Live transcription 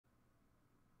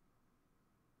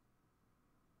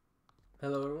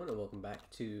Hello everyone and welcome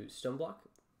back to StoneBlock.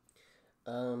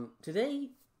 Today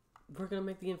we're gonna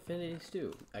make the infinity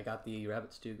stew. I got the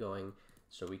rabbit stew going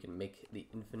so we can make the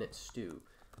infinite stew.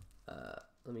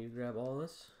 Let me grab all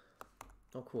this.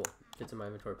 Oh cool, fits in my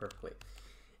inventory perfectly.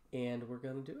 And we're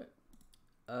gonna do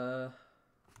it.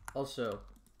 Also,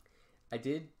 I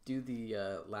did do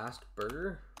the last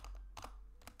burger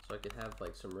so I could have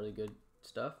like some really good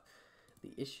stuff.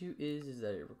 The issue is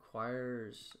that it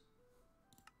requires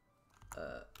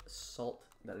salt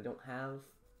that I don't have.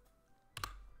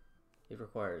 It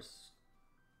requires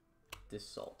this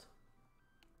salt.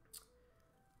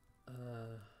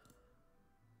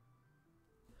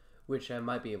 Which I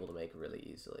might be able to make really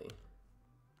easily.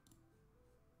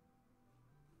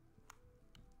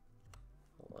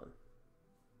 Hold on.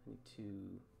 I need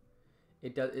to.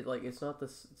 It does. It like it's not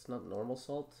this. It's not normal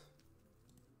salt.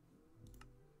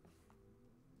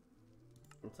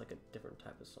 It's like a different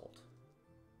type of salt.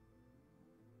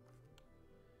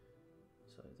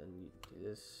 So then you do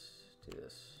this, do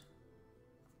this.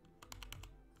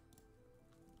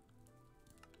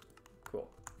 Cool.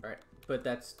 Alright, but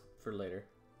that's for later.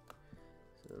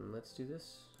 So then let's do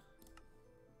this.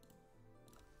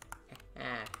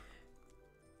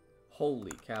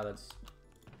 Holy cow, that's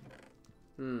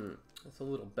a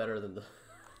little better than the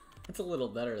it's a little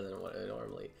better than what I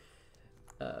normally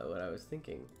what I was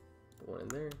thinking. Put one in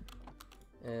there.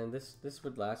 And this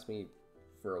would last me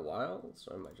for a while,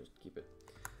 so I might just keep it.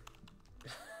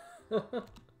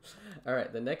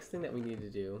 Alright, the next thing that we need to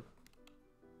do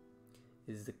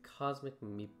is the cosmic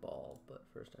meatball, but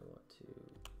first I want to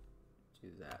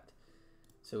do that.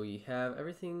 So we have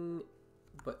everything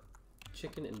but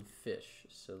chicken and fish,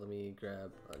 so let me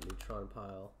grab a neutron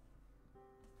pile.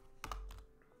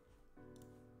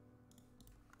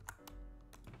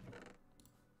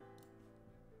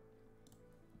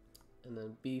 And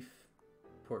then beef,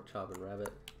 pork chop, and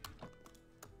rabbit.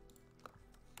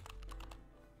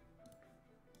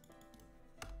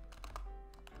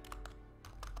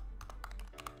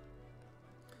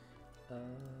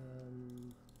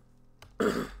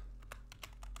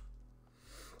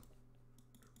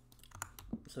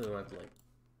 So we want to like,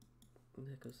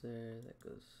 that goes there, that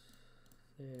goes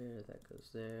there, that goes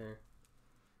there.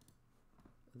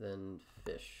 Then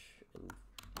fish and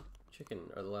chicken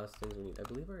are the last things we need. I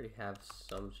believe I already have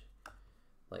some,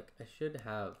 like I should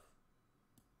have.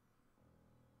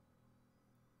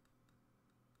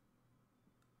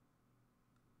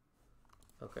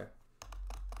 Okay.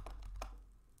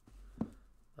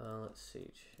 Let's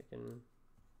see, chicken.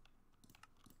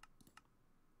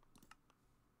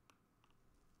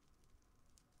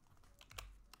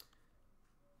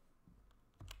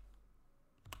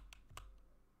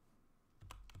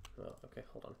 Oh, okay,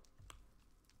 hold on.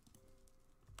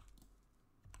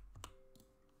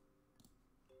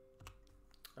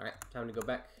 Alright, time to go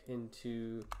back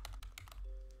into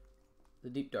the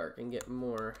deep dark and get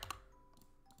more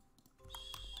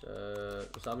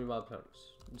zombie mob chunks.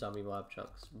 Zombie mob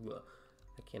chunks. Ugh,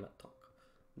 I cannot talk.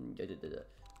 Where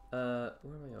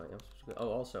am I going? I'm supposed to go. Oh,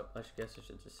 also, I guess I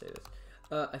should just say this.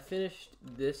 I finished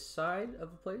this side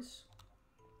of the place.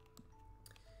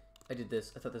 I did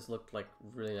this. I thought this looked like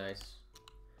really nice.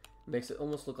 Makes it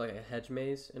almost look like a hedge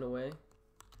maze in a way.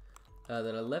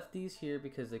 Then I left these here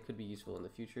because they could be useful in the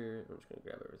future. I'm just gonna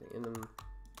grab everything in them.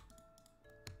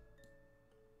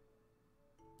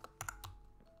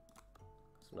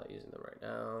 I'm not using them right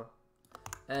now.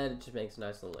 And it just makes a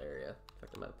nice little area. In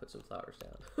fact, I might put some flowers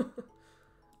down.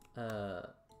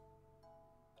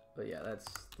 But yeah, that's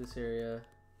this area.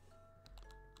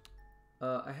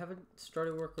 I haven't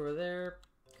started work over there.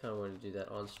 Kind of wanted to do that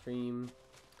on stream.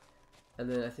 And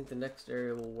then I think the next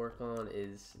area we'll work on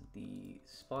is the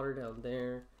spotter down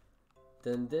there.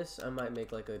 Then this I might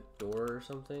make like a door or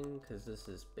something, because this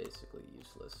is basically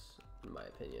useless in my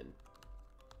opinion.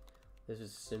 This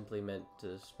is simply meant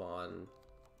to spawn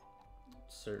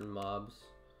certain mobs.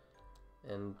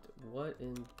 And what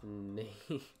in the name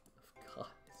of God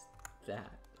is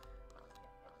that?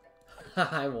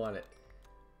 I want it.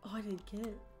 Oh, I didn't get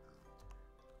it.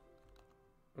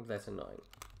 That's annoying.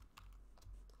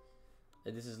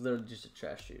 And this is literally just a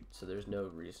trash chute, so there's no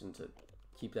reason to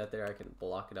keep that there. I can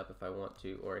block it up if I want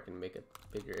to, or I can make a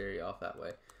bigger area off that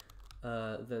way.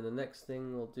 Then the next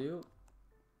thing we'll do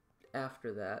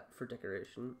after that for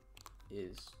decoration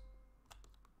is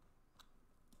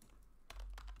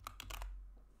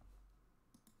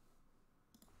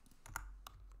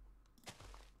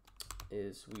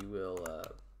we will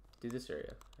do this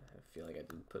area. I feel like I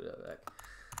didn't put it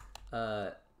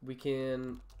back. We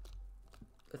can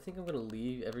I think I'm going to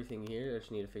leave everything here. I just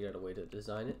need to figure out a way to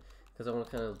design it, because I want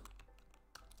to kind of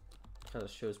kind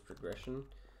of shows progression.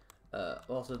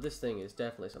 Also, this thing is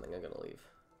definitely something I'm gonna leave.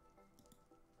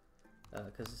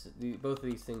 Because both of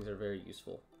these things are very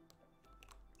useful.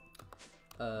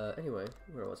 Anyway,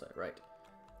 where was I? Right.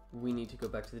 We need to go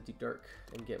back to the deep dark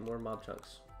and get more mob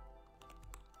chunks.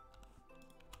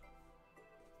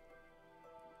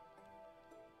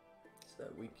 So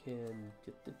that we can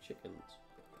get the chickens.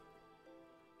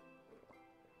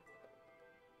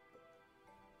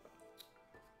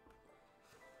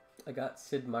 I got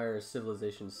Sid Meier's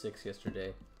Civilization 6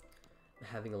 yesterday.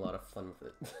 Having a lot of fun with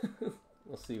it.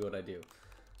 We'll see what I do.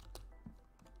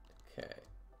 Okay.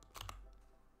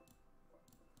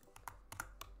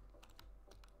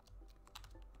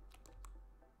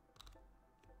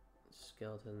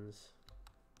 Skeletons.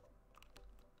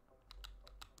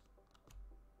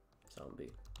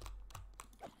 Zombie.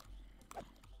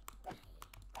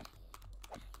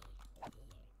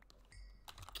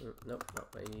 Nope, not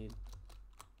what I need.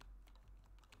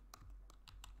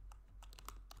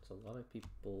 There's a lot of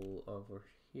people over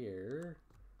here.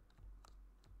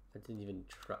 I didn't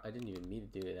even mean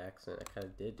to do an accent. I kind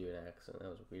of did do an accent. That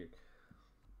was weird.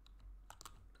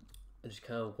 I just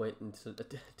kind of went into a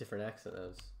different accent. That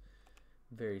was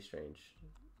very strange.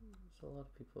 There's a lot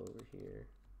of people over here.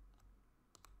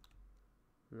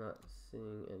 I'm not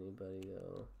seeing anybody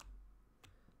though.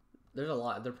 There's a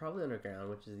lot. They're probably underground,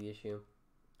 which is the issue.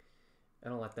 I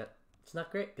don't like that. It's not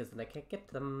great because then I can't get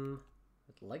them.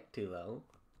 I'd like to though.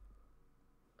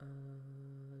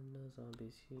 No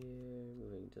zombies here.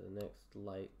 Moving to the next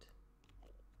light.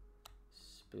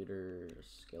 Spooter,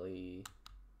 Skelly.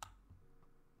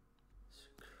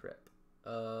 Crap.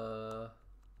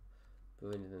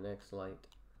 Moving to the next light.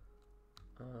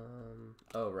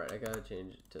 Oh right, I gotta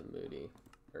change it to moody.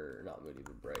 Or not moody,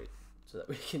 but bright. So that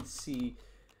we can see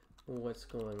what's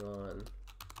going on.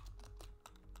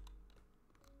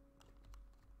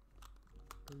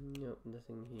 Nope,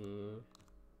 nothing here.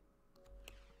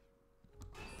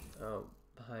 Oh,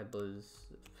 hi Blizz.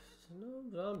 No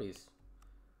zombies.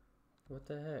 What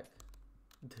the heck?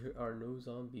 There are no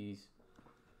zombies.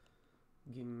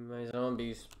 Give me my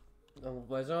zombies. Oh,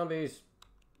 my zombies.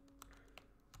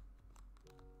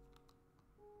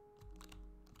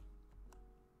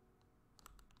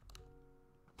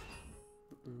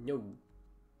 No.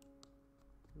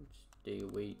 Stay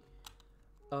away.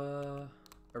 I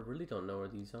really don't know where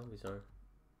these zombies are.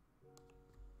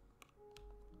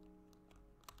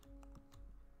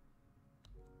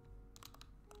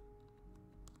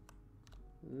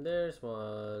 There's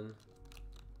one.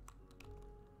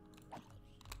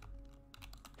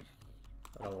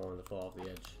 I don't want him to fall off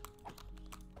the edge.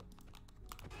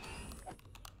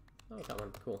 Oh, got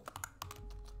one. Cool.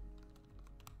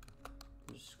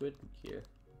 There's a squid here.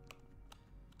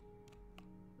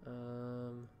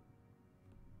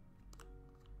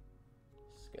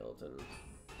 Skeleton.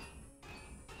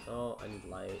 Oh, I need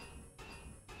light.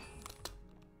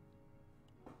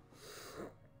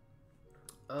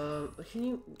 Can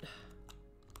you...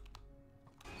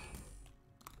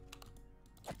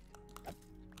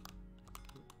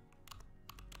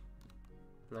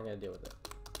 I'm not gonna deal with it.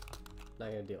 Not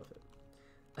gonna deal with it.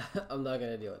 I'm not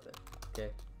gonna deal with it.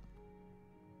 Okay.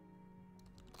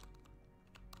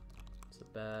 It's a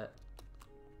bat.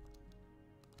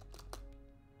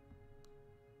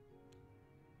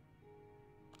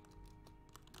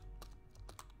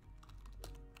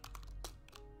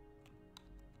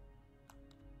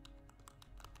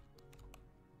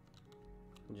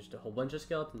 And just a whole bunch of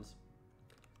skeletons.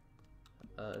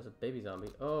 There's a baby zombie.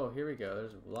 Oh, here we go.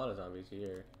 There's a lot of zombies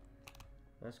here.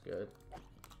 That's good.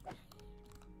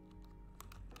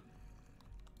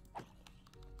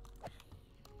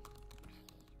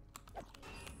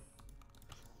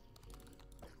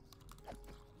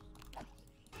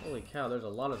 Holy cow, there's a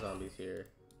lot of zombies here.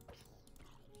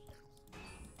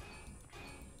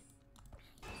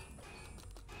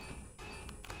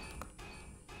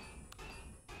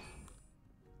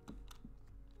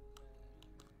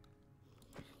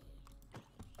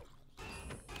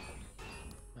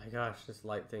 My gosh, this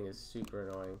light thing is super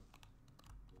annoying.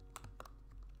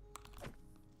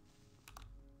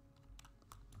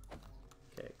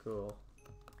 Okay, cool.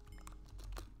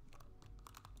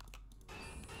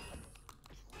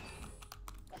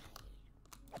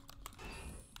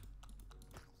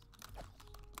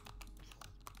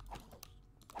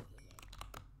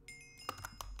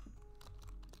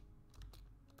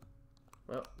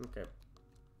 Well, okay.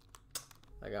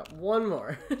 I got one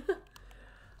more.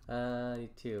 I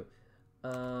need two.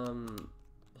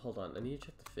 Hold on. I need to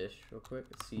check the fish real quick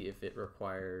and see if it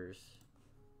requires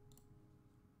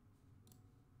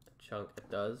a chunk.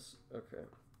 It does. Okay.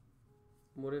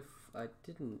 What if I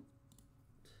didn't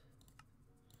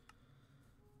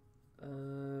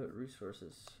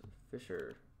Resources.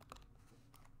 Fisher.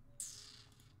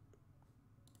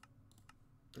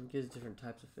 It gives different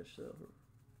types of fish though.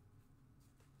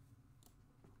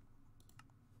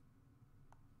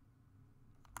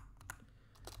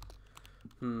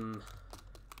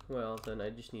 Well, then I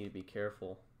just need to be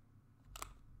careful.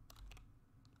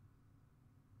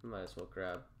 Might as well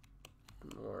grab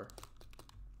more.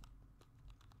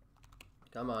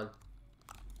 Come on.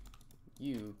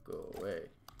 You go away.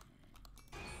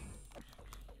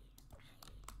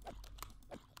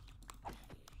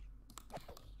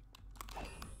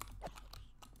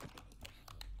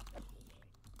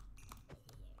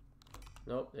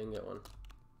 Nope, didn't get one.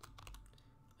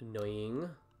 Annoying.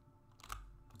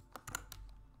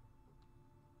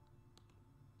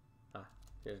 Ah,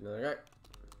 here's another guy.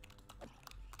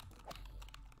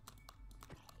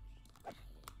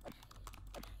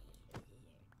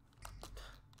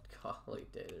 Golly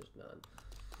day, there's none.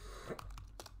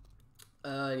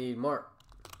 I need more.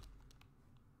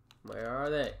 Where are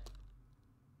they?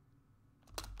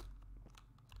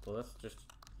 Well, that's just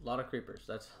a lot of creepers.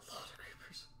 That's a lot of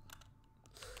creepers.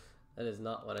 That is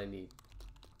not what I need.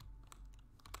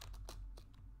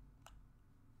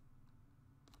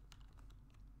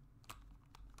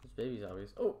 There's baby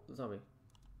zombies. Oh, zombie.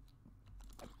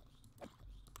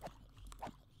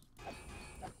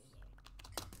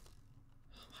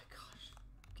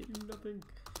 Getting nothing.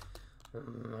 Oh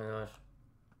my gosh.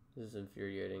 This is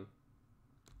infuriating.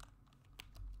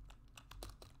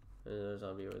 There's another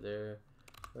zombie over there.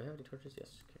 Do I have any torches? Yes.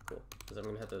 Okay, cool. Because I'm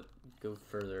going to have to go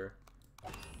further.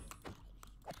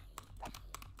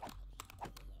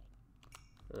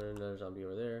 Another zombie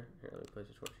over there. Here, let me place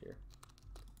a torch here.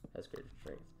 Has greater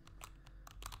strength.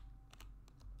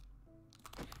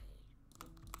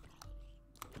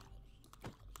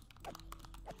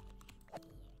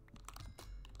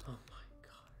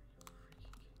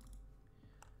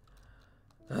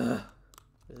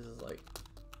 This is like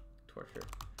torture.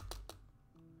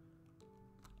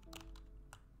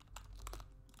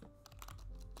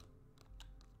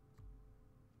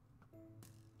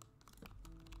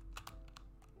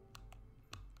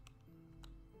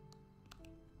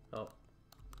 Oh.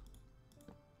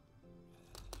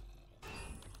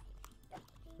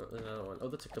 Oh, there's another one. Oh,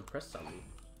 that's a compressed zombie.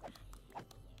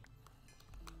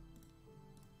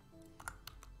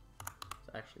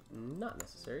 It's actually not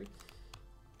necessary.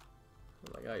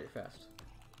 Oh my god, you're fast.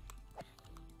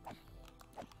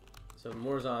 So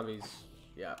more zombies.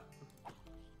 Yeah.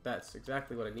 That's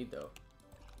exactly what I need though.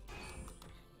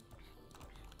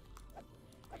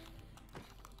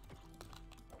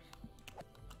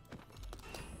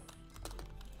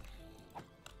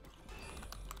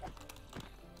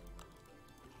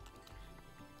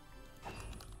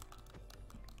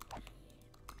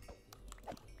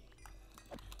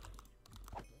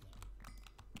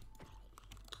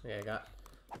 Okay, I got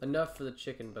enough for the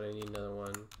chicken, but I need another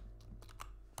one.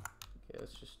 Okay,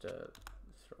 let's just throw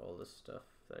all this stuff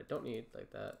that I don't need,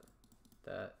 like that,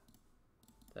 that,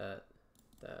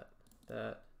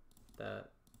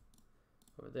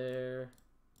 over there.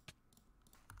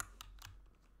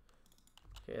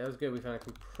 Okay, that was good. We found a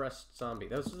compressed zombie.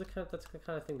 That's the kind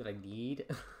of thing that I need.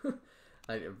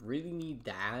 I really need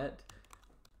that.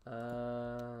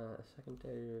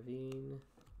 Secondary ravine.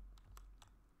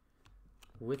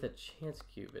 With a chance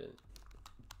cube in it.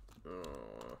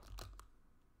 Oh.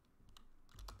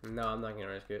 No, I'm not gonna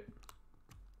risk it.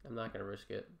 I'm not gonna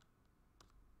risk it.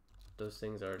 Those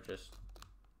things are just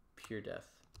pure death,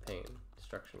 pain,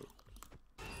 destruction,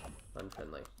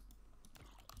 unfriendly.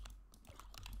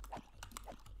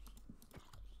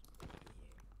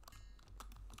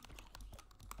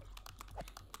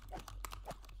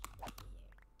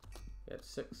 We had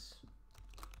 6.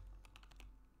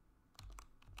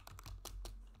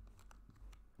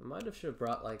 I might have should have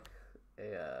brought like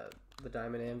a the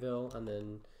diamond anvil and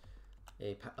then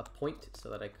a point so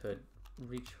that I could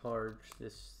recharge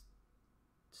this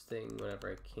thing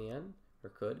whenever I can or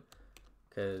could,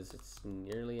 because it's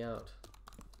nearly out.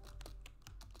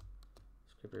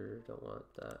 Skipper, don't want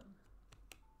that.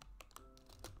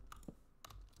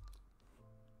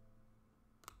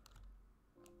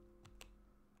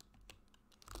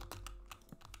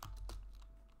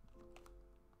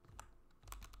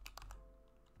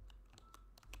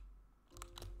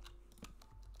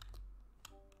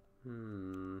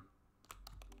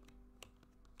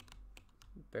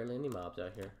 Barely any mobs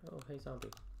out here. Oh, hey, zombie.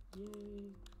 Yay.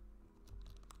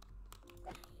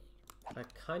 I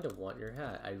kind of want your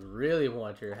hat. I really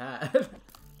want your hat.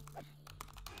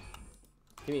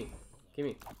 Gimme.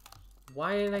 Gimme.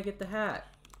 Why didn't I get the hat?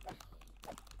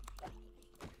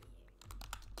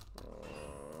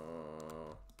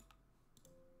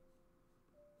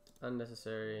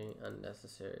 Unnecessary,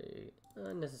 unnecessary,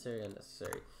 unnecessary,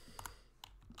 unnecessary.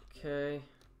 Okay.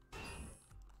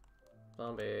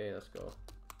 Zombie, let's go.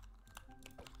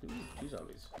 Ooh, 2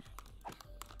 zombies.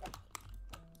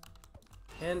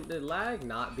 Can the lag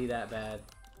not be that bad?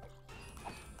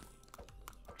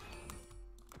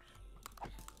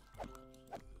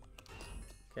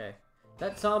 Okay.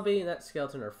 That zombie and that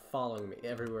skeleton are following me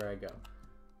everywhere I go.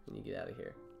 I need to get out of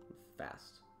here.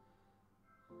 Fast.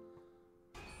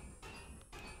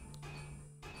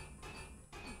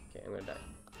 Okay, I'm gonna die.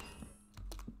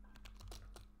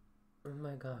 Oh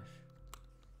my gosh.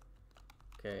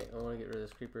 Okay, I want to get rid of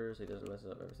this creeper so he doesn't mess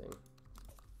up everything.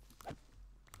 I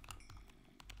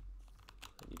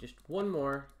need just one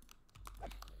more.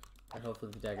 And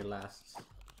hopefully the dagger lasts.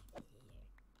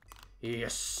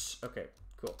 Yes! Okay,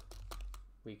 cool.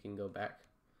 We can go back.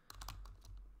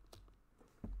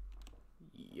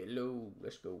 Yellow,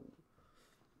 let's go.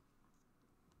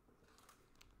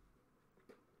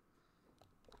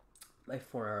 My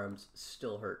forearms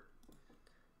still hurt.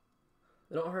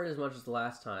 They don't hurt as much as the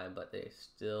last time, but they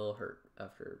still hurt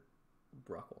after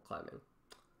rock wall climbing.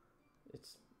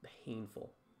 It's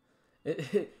painful.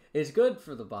 It's good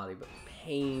for the body, but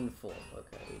painful.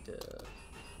 Okay, I need to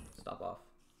stop off.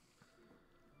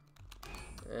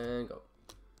 And go.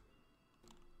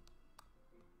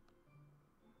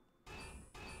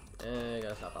 And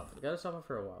gotta stop off. Gotta stop off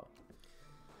for a while.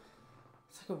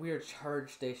 It's like a weird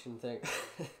charge station thing.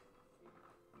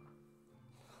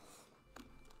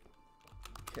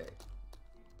 Okay.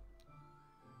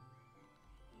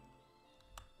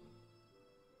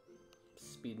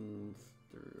 Speeding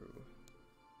through.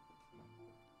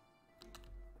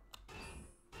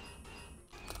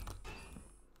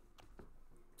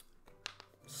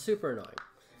 Super annoying.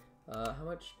 How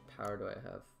much power do I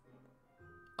have?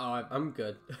 Oh, I'm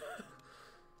good.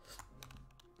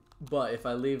 But if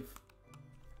I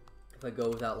go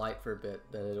without light for a bit,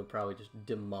 then it'll probably just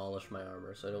demolish my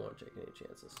armor, so I don't want to take any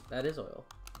chances. That is oil.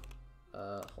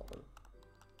 Hold on.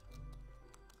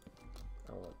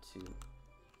 I want to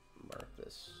mark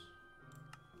this.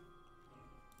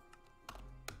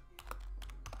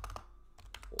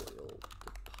 Oil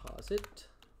deposit.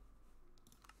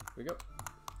 Here we go.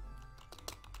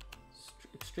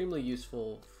 Extremely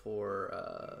useful for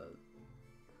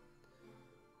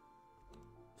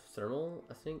thermal,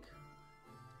 I think.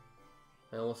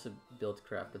 I almost said build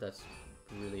craft, but that's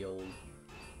really old.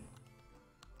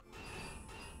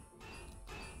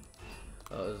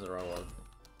 Oh, this is the wrong one.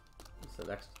 It's the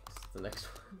next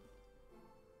one.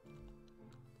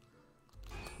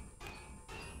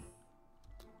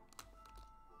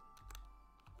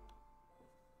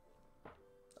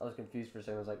 I was confused for a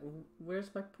second. I was like,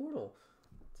 where's my portal?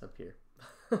 It's up here.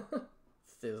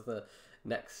 It's the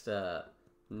next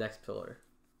pillar.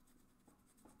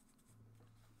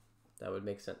 That would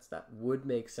make sense. That would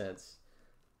make sense.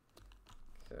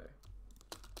 Okay.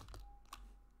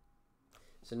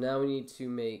 So now we need to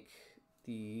make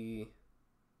the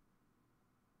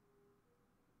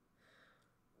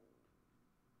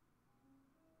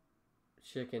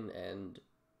chicken and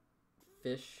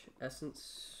fish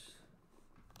essence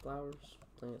flowers,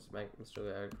 plants, magnets,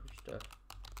 agriculture stuff.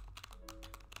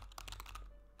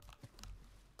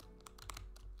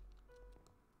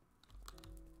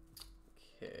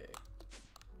 Okay.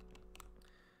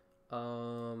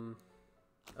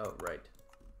 Oh, right.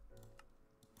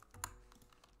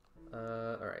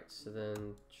 Alright, so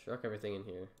then chuck everything in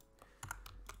here.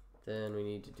 Then we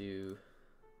need to do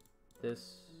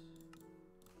this.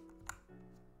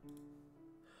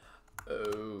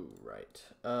 Oh, right.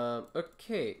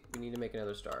 Okay, we need to make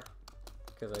another star.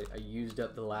 Because I used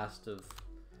up the last of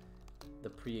the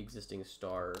pre-existing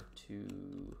star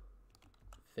to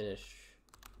finish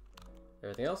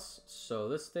everything else. So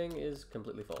this thing is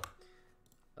completely full.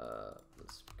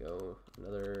 Let's go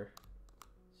another,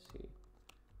 let's see,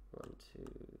 1, 2,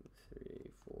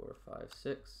 3, 4, 5,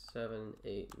 6, 7,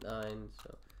 8, 9.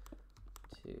 So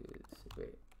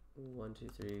 1, 2,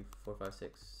 3, 4, 5,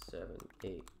 6, 7,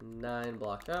 8, 9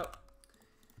 blocked out.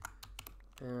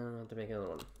 And I have to make another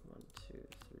one. 1, 2,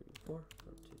 3, 4. 1,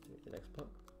 2, 3, the next block.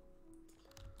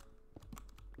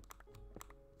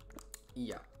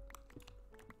 Yeah.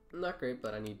 Not great,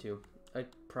 but I need to. I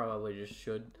probably just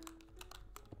should.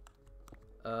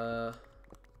 Let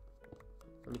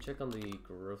me check on the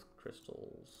growth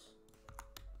crystals.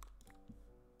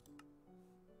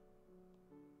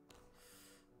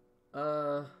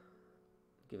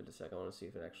 Give it a second. I want to see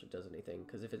if it actually does anything.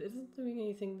 Because if it isn't doing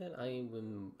anything, then I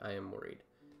am worried.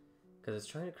 Because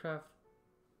it's trying to craft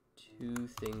 2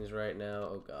 things right now.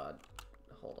 Oh god.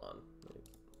 Hold on.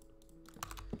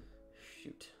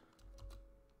 Shoot.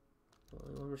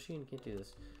 Only one machine can't do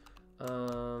this.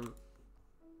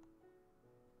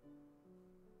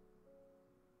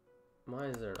 Why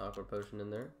is there an awkward potion in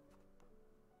there?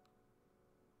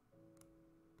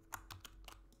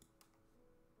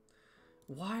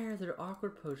 Why are there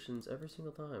awkward potions every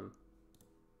single time?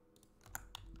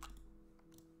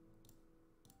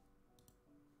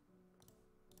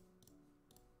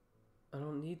 I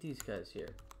don't need these guys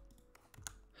here.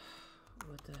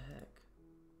 What the heck?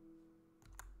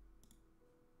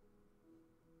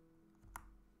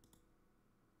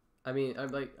 I mean,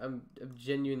 I'm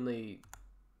genuinely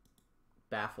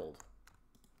baffled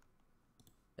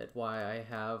at why I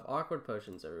have awkward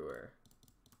potions everywhere.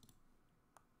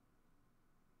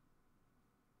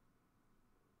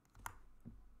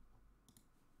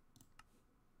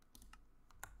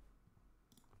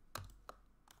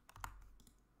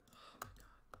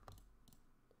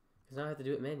 Because now I have to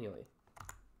do it manually.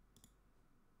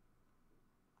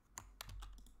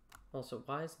 Also,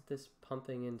 why isn't this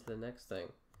pumping into the next thing?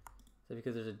 Is it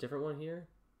because there's a different one here?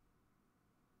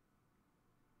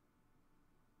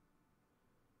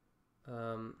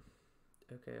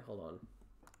 Okay, hold on.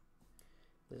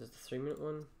 This is the 3-minute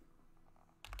one.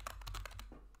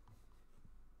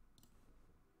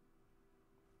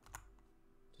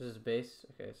 This is base.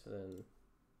 Okay, so then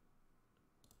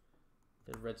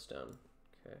the redstone.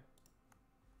 Okay.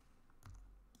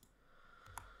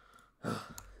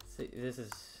 See, this is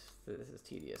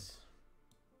tedious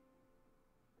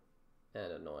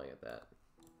and annoying at that.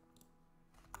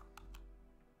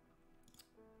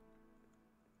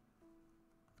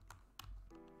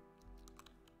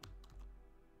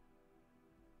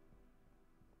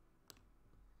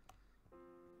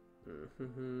 I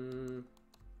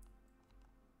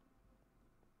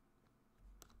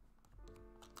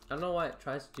don't know why it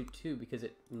tries to do 2, because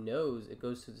it knows it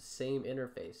goes to the same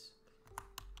interface.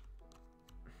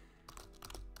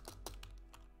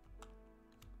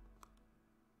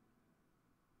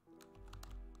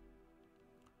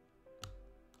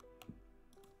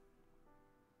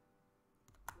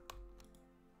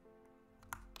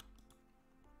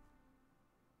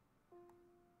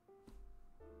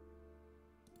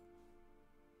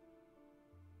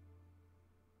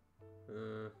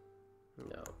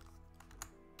 No.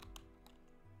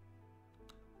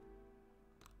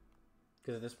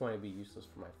 Because at this point it'd be useless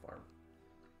for my farm.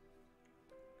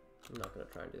 I'm not gonna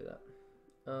try and do that.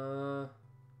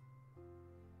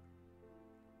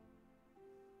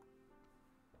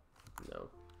 No.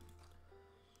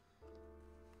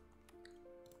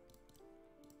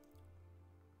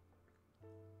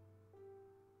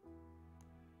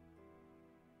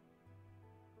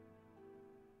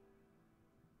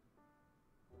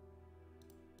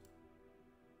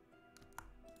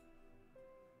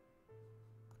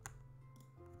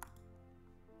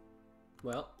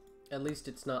 Well, at least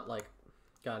it's not like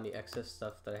got any excess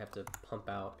stuff that I have to pump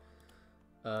out.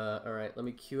 Alright, let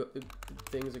me queue up the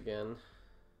things again.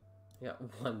 Yeah,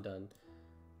 1 done.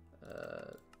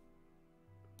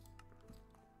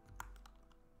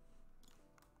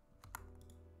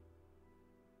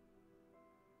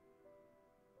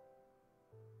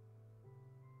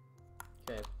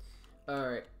 Okay.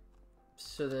 Alright.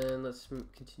 So then let's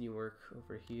continue work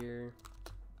over here.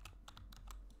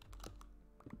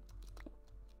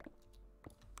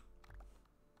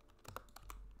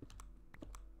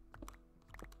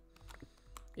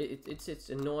 It's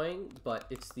annoying, but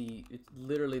it's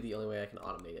literally the only way I can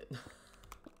automate it.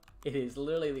 It is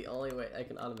literally the only way I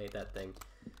can automate that thing.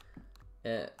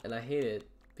 And I hate it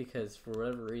because for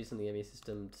whatever reason the ME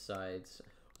system decides,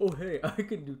 oh hey, I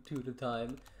can do 2 at a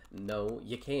time. No,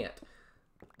 you can't.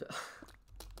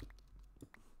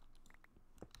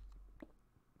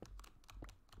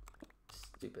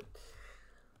 Stupid.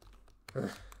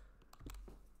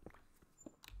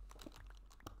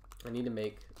 I need to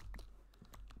make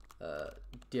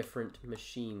different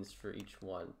machines for each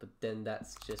one, but then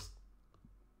that's just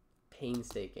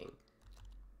painstaking.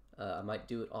 I might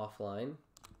do it offline.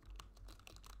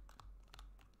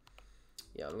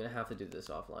 Yeah, I'm gonna have to do this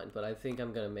offline, but I think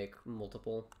I'm gonna make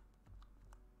multiple.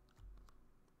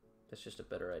 That's just a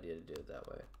better idea to do it that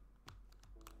way.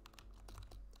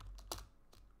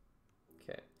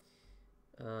 Okay.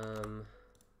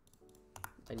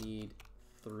 I need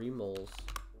 3 moles.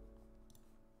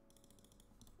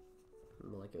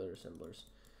 Molecular assemblers,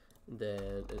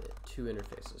 then 2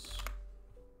 interfaces.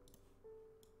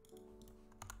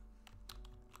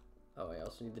 Oh, I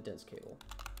also need the dense cable.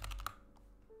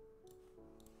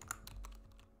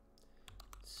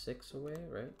 6 away,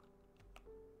 right?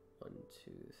 1,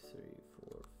 2, 3,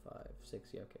 4, 5, 6.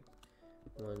 Yeah, okay.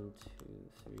 1, 2,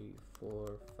 3,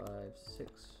 4, 5,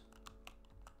 6.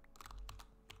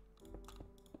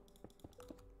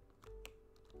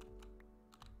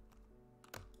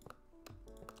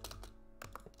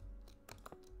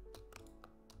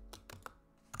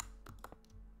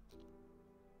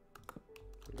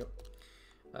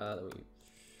 Then we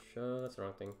shove, that's the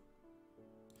wrong thing.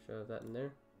 Shove that in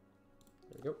there.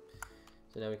 There we go.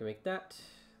 So now we can make that.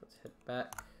 Let's head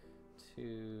back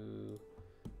to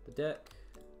the deck.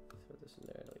 Throw this in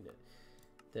there, I don't need it.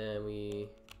 Then we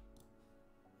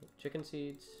make chicken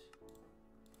seeds.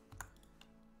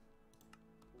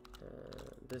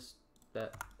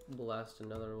 That will last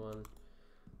another one.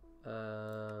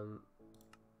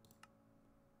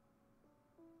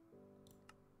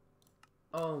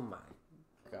 Oh my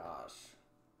gosh.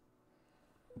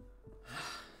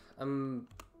 I'm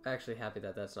actually happy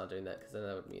that that's not doing that, because then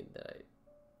that would mean that it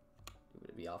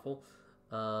would be awful.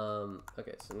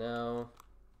 Okay, so now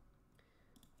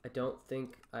I don't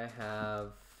think I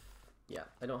have,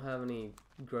 I don't have any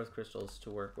growth crystals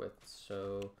to work with,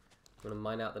 so I'm gonna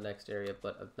mine out the next area,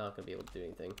 but I'm not gonna be able to do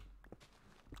anything.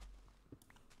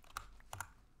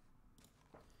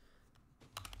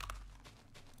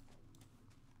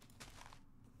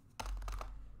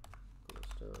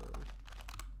 Stone.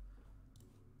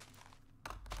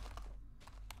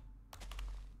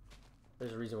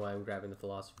 There's a reason why I'm grabbing the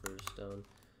Philosopher's Stone.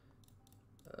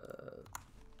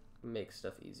 Makes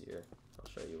stuff easier. I'll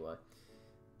show you why.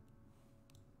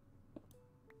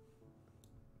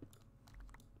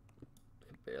 I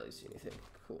can barely see anything.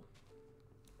 Cool.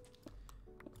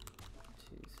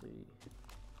 2, 3,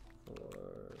 4,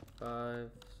 5.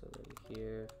 So then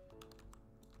here.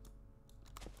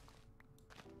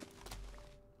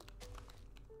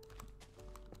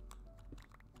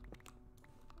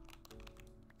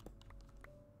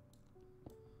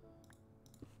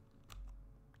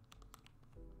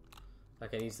 I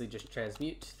can easily just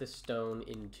transmute the stone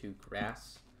into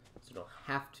grass, so I don't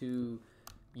have to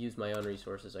use my own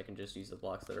resources. I can just use the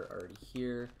blocks that are already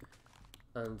here,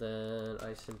 and then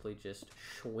I simply just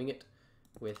swing it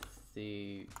with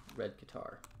the red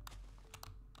guitar.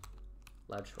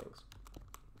 Loud swings.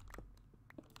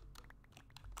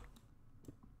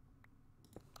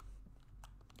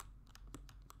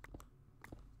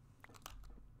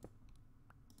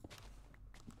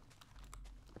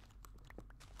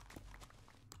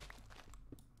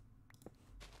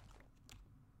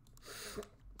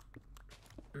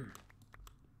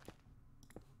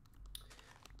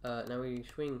 Now we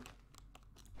swing.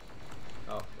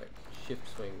 Oh, wait. Shift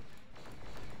swing.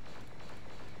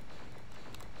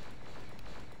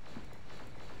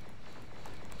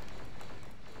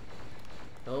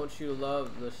 Don't you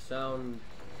love the sound?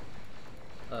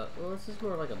 Well, this is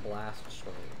more like a blast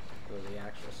swing than the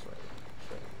actual swing.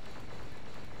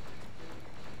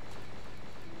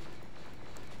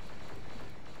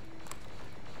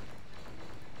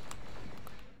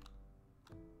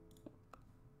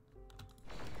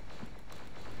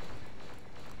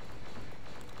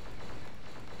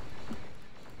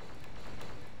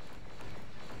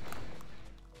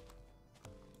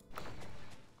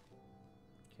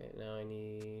 Okay, now I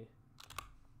need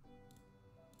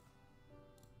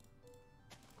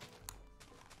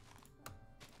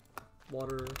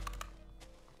water.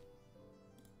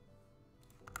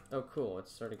 Oh, cool.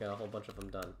 It's already got a whole bunch of them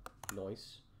done.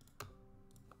 Nice.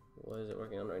 What is it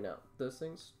working on right now? Those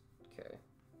things? Okay.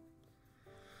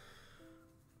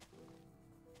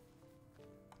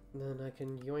 Then I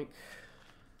can yoink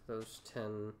those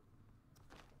 10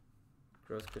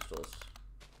 growth crystals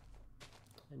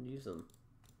and use them.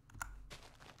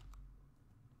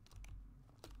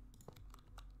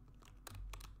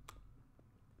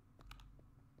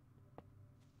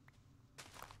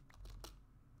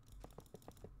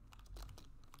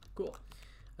 Cool.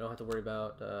 I don't have to worry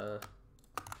about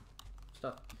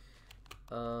stuff.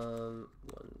 1,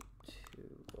 2,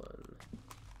 1.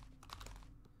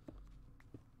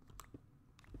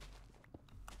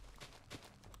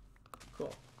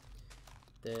 Cool.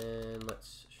 Then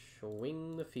let's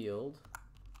swing the field.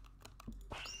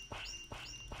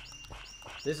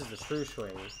 This is the true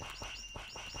swing.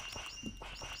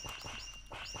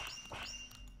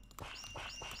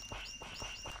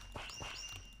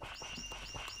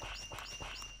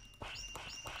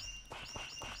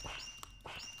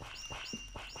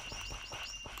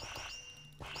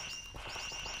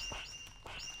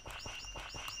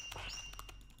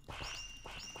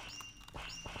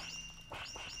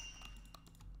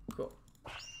 Cool.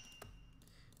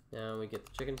 Now we get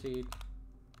the chicken seed.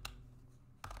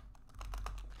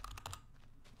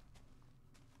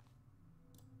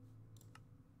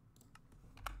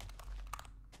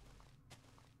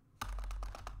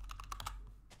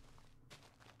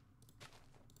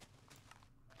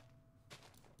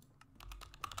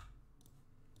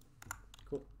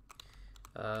 Cool.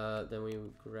 Then we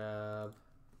grab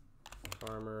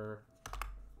armor,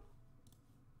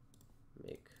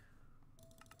 make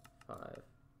 5.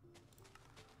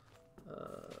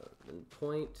 Then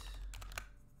point.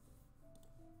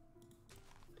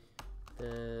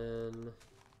 Then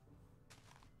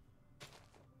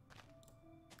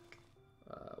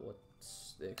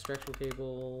what's the extraction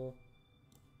cable?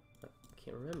 I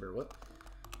can't remember what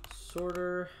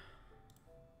sorter.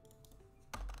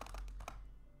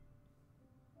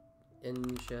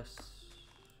 Ingest.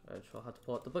 I'll have to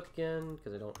pull out the book again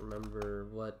because I don't remember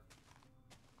what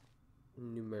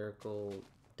numerical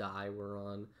die we're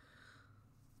on.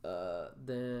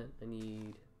 Then I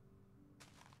need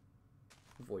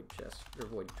void chest or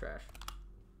void trash.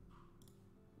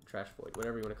 Trash void,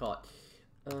 whatever you want to call it.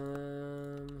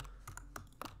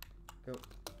 Go.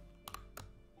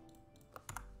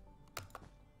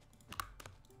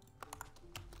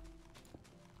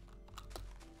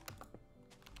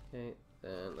 Okay,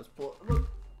 then let's pull it. Look.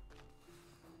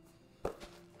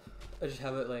 I just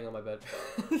have it laying on my bed.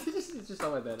 It's just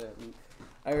on my bed.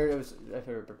 I heard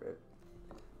it prepared.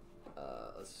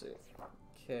 Let's see.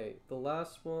 Okay, the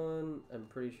last one I'm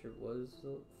pretty sure was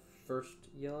the first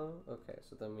yellow. Okay,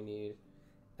 so then we need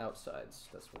outsides.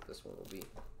 That's what this one will be.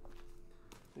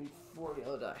 We need 4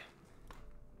 yellow dye.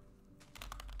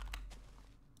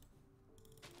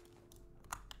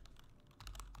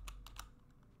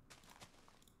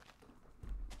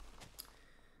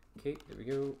 Okay, there we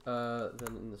go.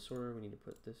 Then in the sorter, we need to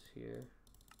put this here.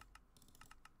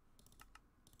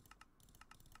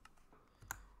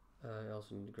 I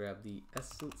also need to grab the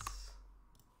essence.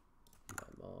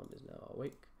 My mom is now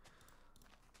awake.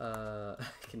 I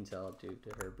can tell due to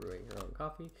her brewing her own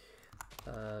coffee.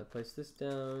 Place this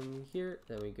down here.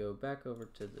 Then we go back over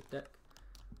to the deck.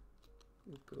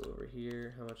 Go over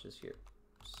here. How much is here?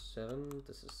 7.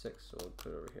 This is 6, so we'll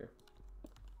put it over here.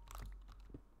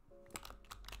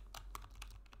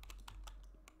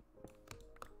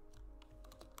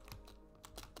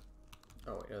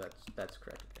 Oh wait, no, that's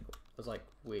correct. Okay, cool. I was like,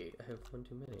 wait, I have 1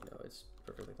 too many. No, it's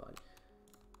perfectly fine.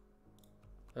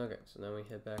 Okay, so now we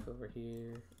head back over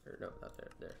here. Or no, not there.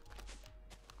 There.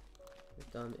 It's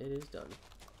done. It is done.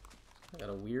 I got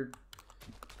a weird.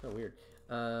 Kind of weird.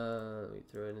 Let me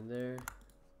throw it in there.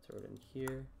 Throw it in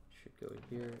here. Should go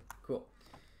here. Cool.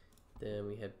 Then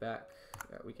we head back.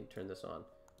 Alright, we can turn this on.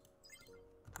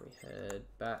 We head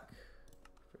back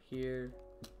for here.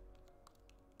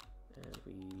 And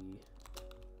we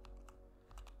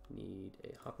need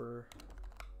a hopper.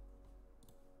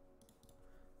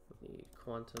 We need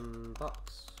quantum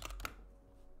box.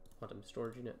 Quantum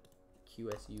storage unit.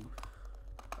 QSU.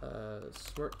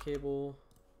 Smart cable.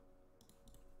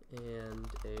 And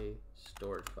a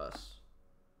storage bus.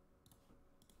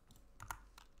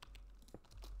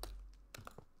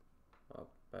 Oh,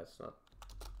 that's not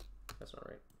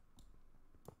right.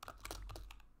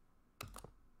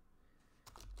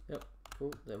 Yep,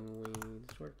 cool. Then we need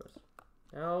the storage bus.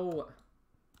 Ow!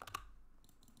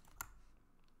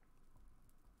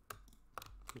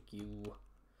 Thank you.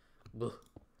 Blah.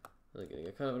 That's gonna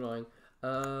get kind of annoying.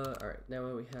 Alright, now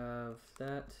we have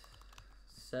that.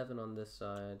 7 on this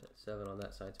side, 7 on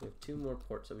that side. So we have 2 more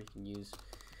ports that we can use.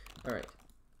 Alright,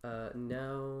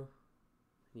 now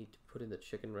I need to put in the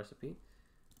chicken recipe.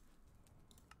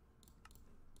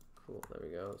 Cool, there we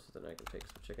go. So then I can take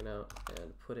some chicken out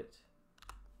and put it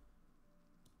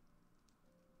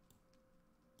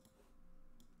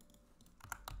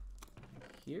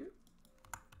here.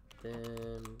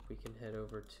 Then we can head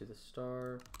over to the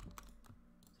star,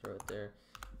 throw it there.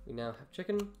 We now have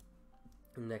chicken.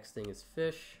 The next thing is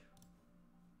fish.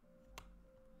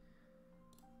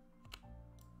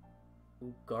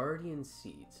 Ooh, guardian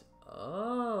seeds.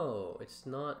 Oh, it's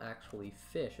not actually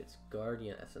fish, it's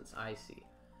guardian essence. I see.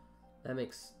 That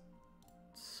makes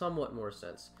somewhat more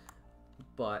sense.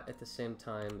 But at the same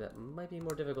time, that might be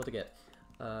more difficult to get.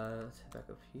 Let's head back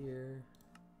up here.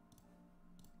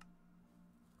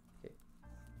 Okay,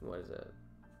 what is that?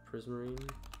 Prismarine?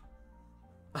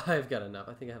 I've got enough.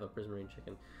 I think I have a prismarine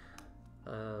chicken.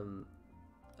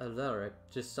 Is that alright?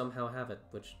 Just somehow have it,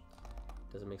 which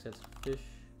doesn't make sense. Fish.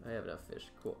 I have enough fish.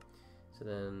 Cool. So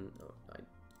then, oh, I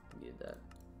needed that.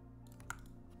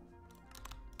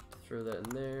 Throw that in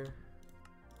there.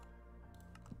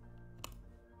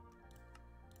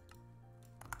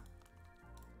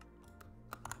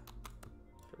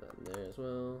 Throw that in there as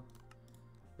well.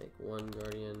 Make 1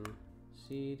 guardian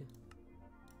seed.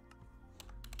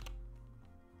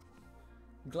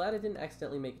 Glad I didn't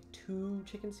accidentally make 2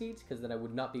 chicken seeds, because then I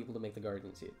would not be able to make the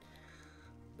guardian seed.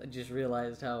 I just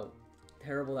realized how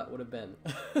terrible that would have been.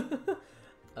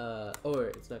 Oh,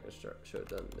 wait, it's not going to show it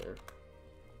done there.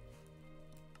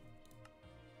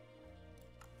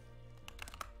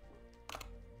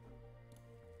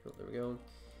 Cool, there we go.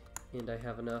 And I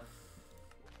have enough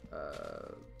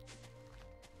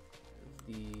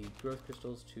the growth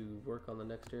crystals to work on the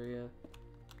next area.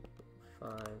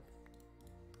 5.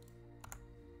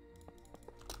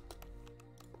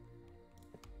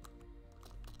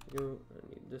 Go. I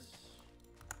need this.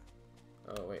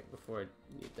 Oh wait, before I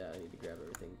need that, I need to grab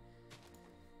everything.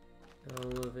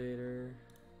 Elevator.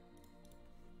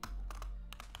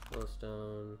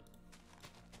 Glowstone.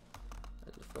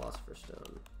 And the Philosopher's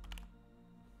Stone.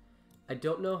 I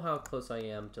don't know how close I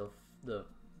am to the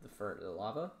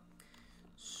lava,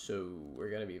 so we're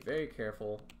gonna be very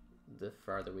careful the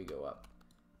farther we go up,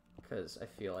 because I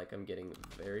feel like I'm getting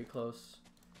very close,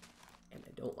 and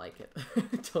I don't like it.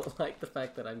 I don't like the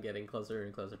fact that I'm getting closer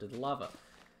and closer to the lava,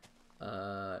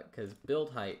 because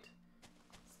build height,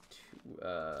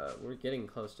 we're getting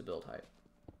close to build height.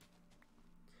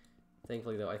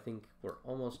 Thankfully, though, I think we're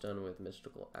almost done with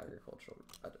mystical agriculture.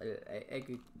 I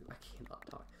cannot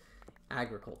talk.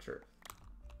 Agriculture,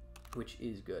 which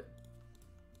is good.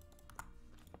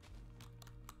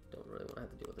 Don't really want to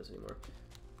have to deal with this anymore.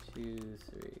 2,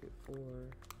 3, 4. 1,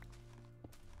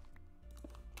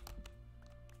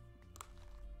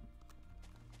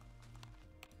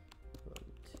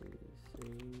 2,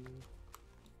 3.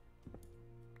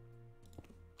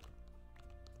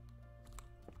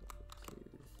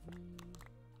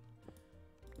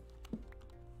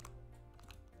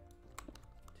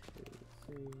 2,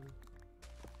 3. 2, 3.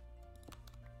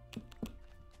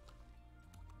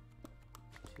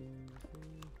 2, 3.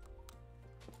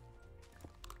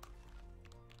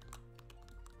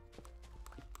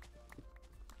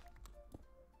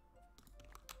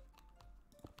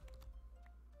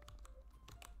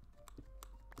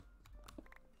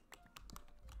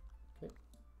 Okay,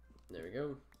 there we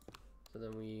go. So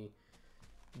then we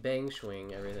bang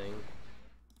swing everything.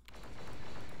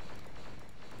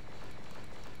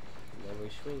 And then we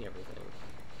swing everything.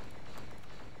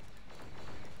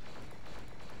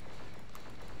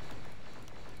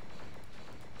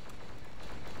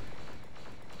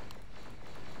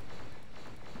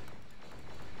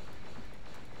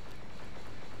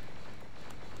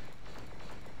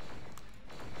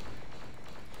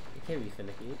 It can be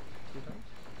finicky sometimes.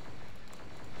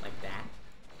 Like that.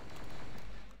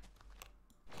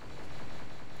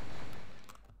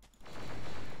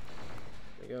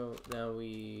 There we go. Now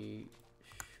we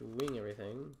swing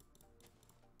everything.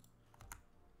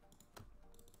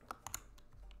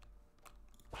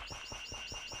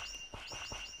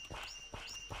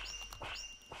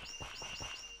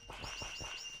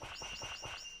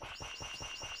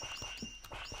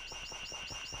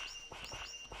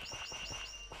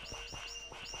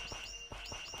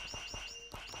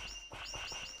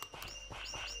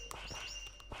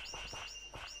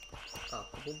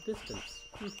 Optimal distance.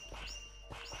 There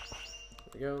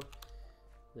we go.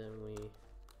 Then we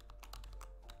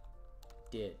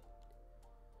did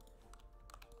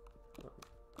 1,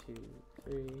 2,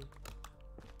 3.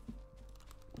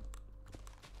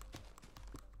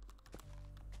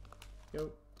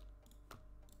 Go.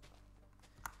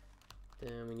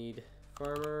 Then we need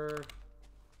farmer.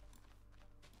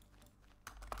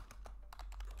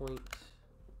 Point.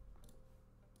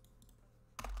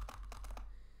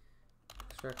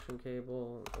 Extraction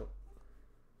cable. Oh.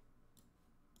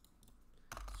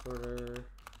 Sorter.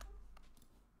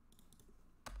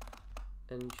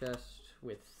 And chest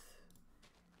with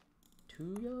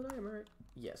 2 yellow dye, am I right?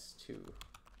 Yes, 2.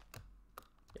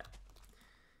 Yeah.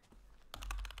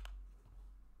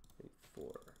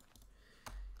 4.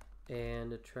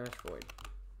 And a trash void.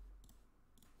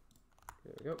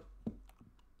 There we go.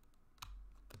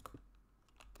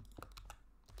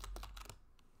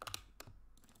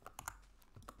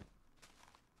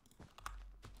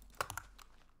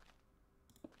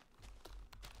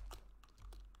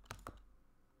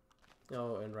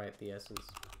 Oh, and right, the essence.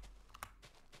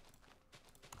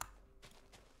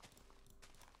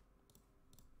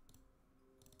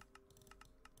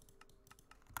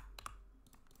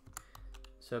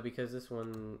 So because this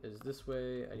one is this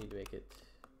way, I need to make it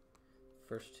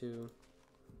first 2.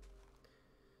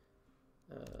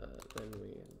 Then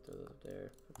we throw those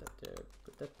there, put that there,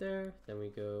 put that there. Then we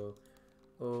go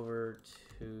over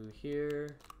to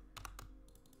here,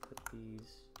 put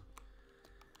these.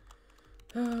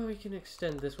 Oh, we can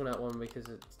extend this one out 1 because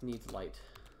it needs light.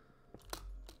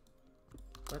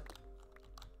 What?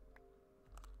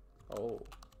 Oh.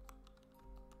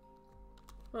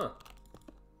 Huh.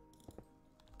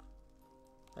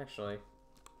 Actually,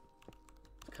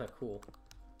 it's kind of cool.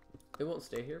 It won't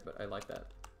stay here, but I like that.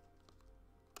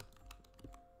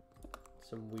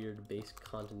 Some weird base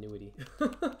continuity.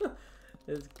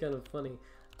 It's kind of funny.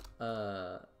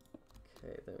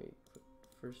 Okay, then we put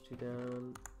first 2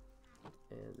 down.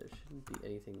 And there shouldn't be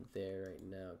anything there right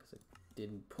now because I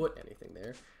didn't put anything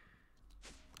there.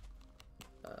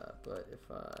 But if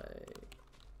I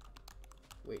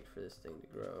wait for this thing to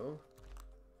grow,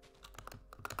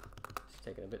 it's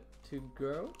taking a bit to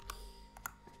grow.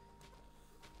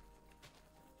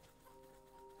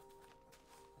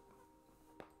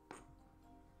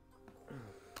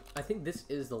 I think this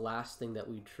is the last thing that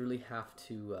we truly have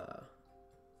to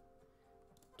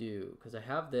do, because I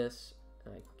have this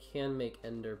and I can make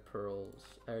ender pearls.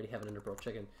 I already have an ender pearl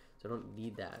chicken, so I don't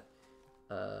need that.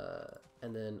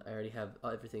 And then I already have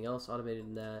everything else automated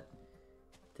in that.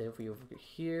 Then if we go over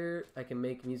here, I can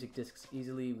make music discs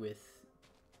easily with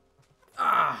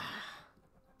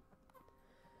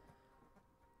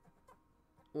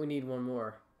we need one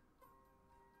more.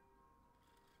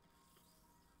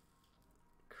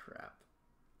 Crap.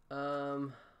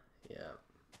 Yeah.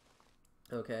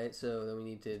 Okay, so then we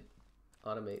need to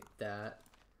automate that.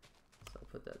 So I'll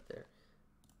put that there.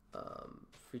 For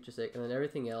future sake, and then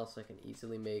everything else I can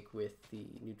easily make with the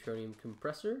neutronium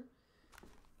compressor,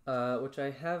 which I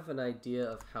have an idea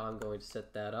of how I'm going to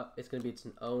set that up. It's going to be its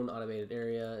own automated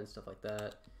area and stuff like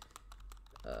that.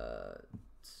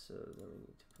 So then we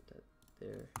need to put that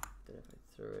there. Then if I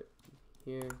throw it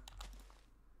here,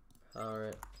 power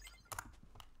it.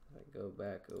 If I go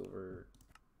back over,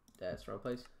 that's the wrong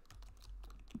place.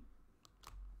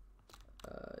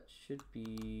 It should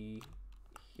be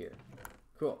here.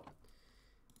 Cool.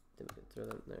 Then we can throw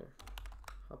that in there.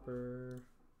 Hopper.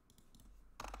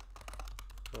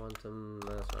 Quantum,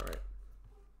 that's not right.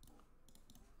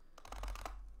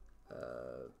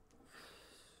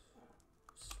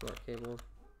 Smart cable.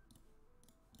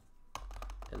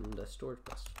 And a storage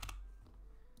bus.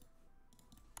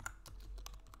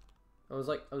 I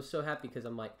was so happy because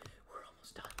I'm like, we're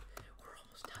almost done. We're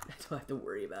almost done. I don't have to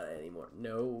worry about it anymore.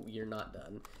 No, you're not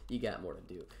done. You got more to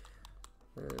do.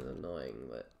 Annoying,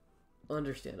 but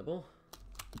understandable.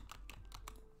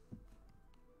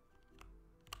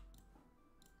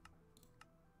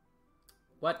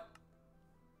 What?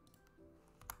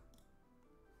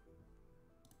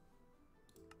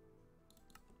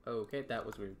 Okay, that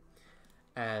was weird.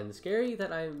 And scary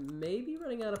that I may be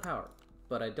running out of power.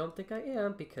 But I don't think I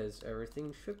am, because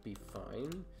everything should be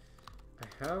fine.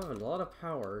 I have a lot of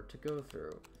power to go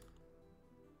through.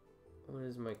 What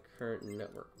is my current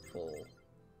network full?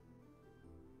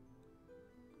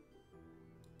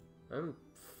 I'm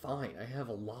fine. I have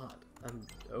a lot. I'm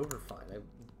over fine. I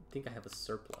think I have a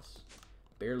surplus.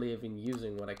 Barely even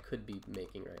using what I could be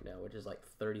making right now, which is like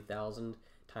 30,000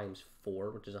 times 4,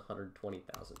 which is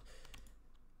 120,000.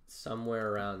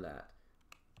 Somewhere around that.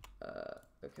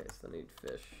 Okay, so I need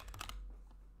fish.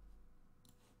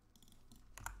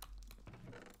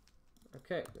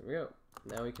 Okay, there we go.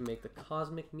 Now we can make the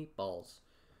cosmic meatballs,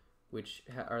 which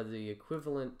are the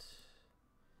equivalent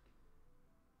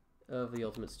of the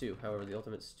ultimate stew. However, the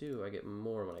ultimate stew, I get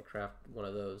more when I craft one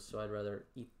of those, so I'd rather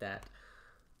eat that.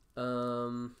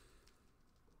 Infinity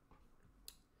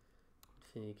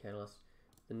catalyst.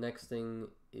 The next thing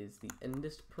is the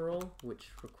endist pearl, which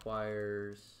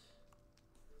requires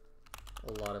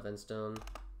a lot of endstone.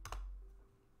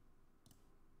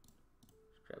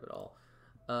 Just grab it all.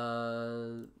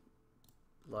 A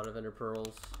lot of ender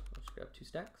pearls. I'll just grab 2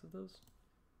 stacks of those.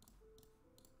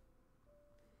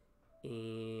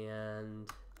 And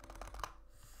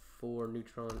 4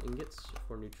 neutron ingots,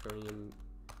 4 neutronium.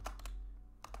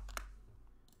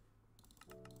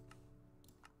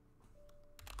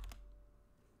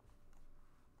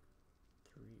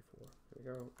 3, 4. There we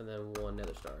go. And then 1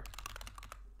 nether star.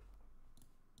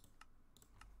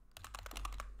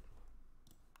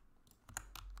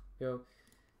 Go.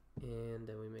 And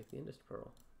then we make the endist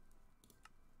pearl.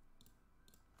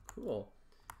 Cool.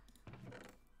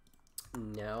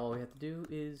 Now all we have to do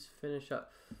is finish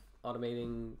up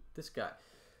automating this guy,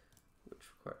 which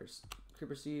requires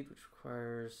creeper seed, which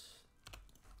requires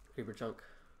creeper chunk.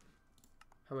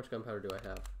 How much gunpowder do I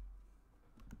have?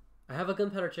 I have a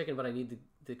gunpowder chicken, but I need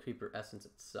the creeper essence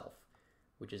itself,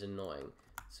 which is annoying.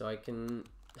 So I can...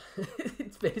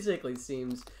 it basically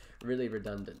seems really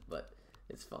redundant, but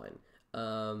it's fine.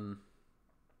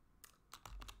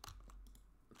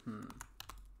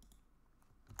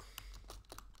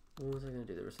 What was I going to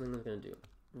do? There was something I was going to do.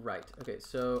 Right. Okay,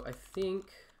 so I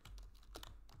think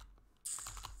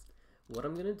what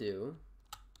I'm going to do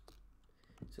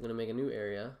is I'm going to make a new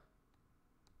area.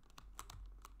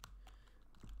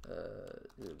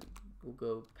 We'll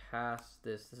go past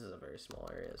this. This is a very small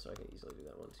area, so I can easily do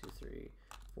that. 1, 2, 3,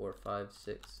 4, 5,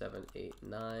 6, 7, 8,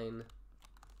 9.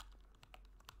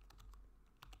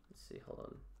 Let's see, hold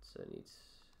on. So it needs,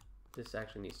 this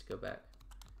actually needs to go back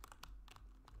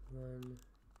 1,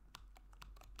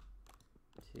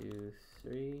 2,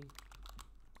 3,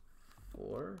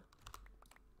 4.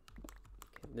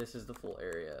 Okay, this is the full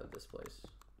area of this place.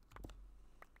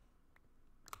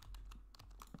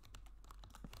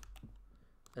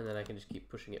 And then I can just keep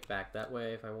pushing it back that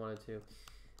way if I wanted to.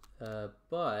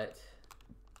 But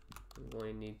I'm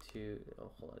going to need to,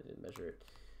 oh, hold on, I didn't measure it.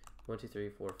 1, 2, 3,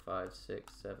 4, 5,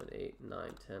 6, 7, 8, 9,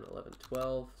 10, 11,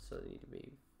 12. So they need to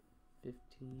be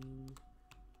 15.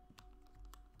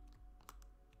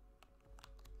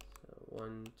 So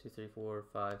 1, 2, 3, 4,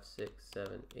 5, 6,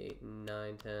 7, 8,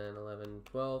 9, 10, 11,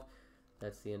 12.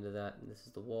 That's the end of that. And this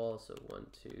is the wall. So 1,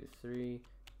 2, 3,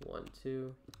 1,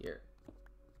 2, here.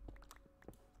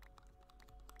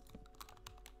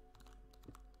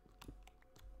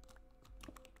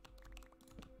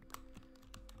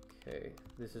 Okay,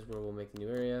 this is where we'll make the new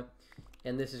area.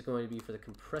 And this is going to be for the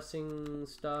compressing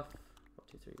stuff. 1,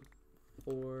 2, 3,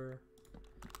 4.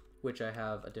 Which I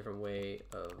have a different way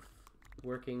of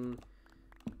working.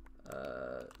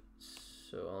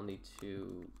 So I'll need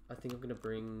to, I think I'm going to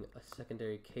bring a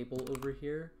secondary cable over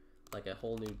here. Like a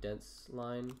whole new dense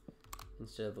line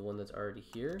instead of the one that's already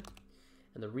here.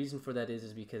 And the reason for that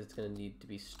is because it's going to need to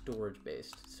be storage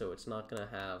based. So it's not going to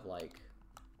have like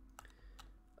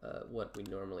what we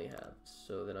normally have.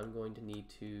 So then I'm going to need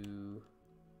to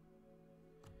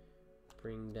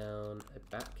bring down a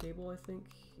back cable, I think.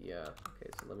 Yeah,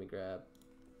 okay, so let me grab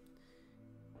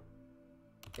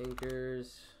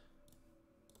anchors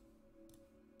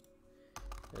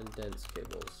and dense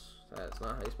cables. That's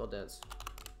not how you spell dense.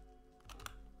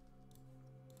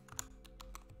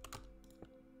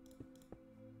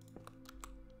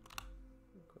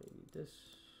 I'm going to need this.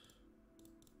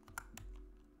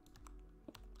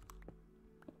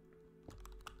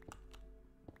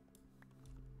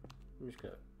 I'm just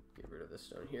gonna get rid of this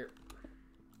stone here.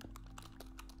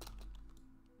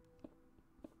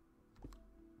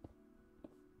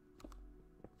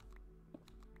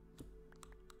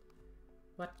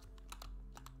 What?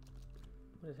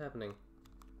 What is happening?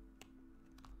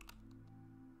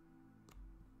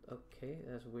 Okay,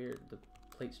 that's weird. The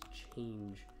plates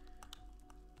change.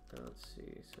 Let's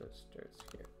see, so it starts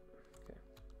here. Okay.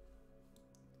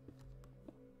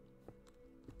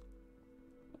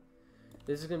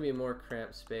 This is going to be a more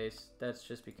cramped space. That's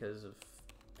just because of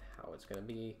how it's going to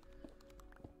be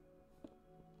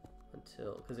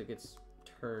until, because it gets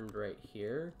turned right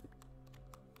here.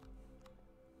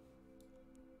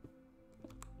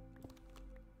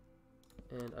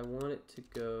 And I want it to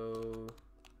go,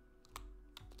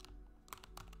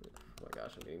 oh my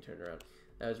gosh, I'm getting turned around.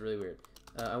 That was really weird.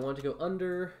 I want it to go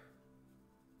under,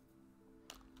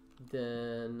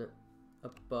 then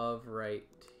above right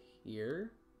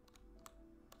here.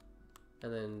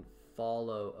 And then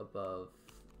follow above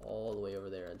all the way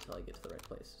over there until I get to the right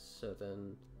place. So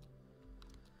then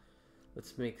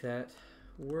let's make that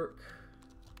work.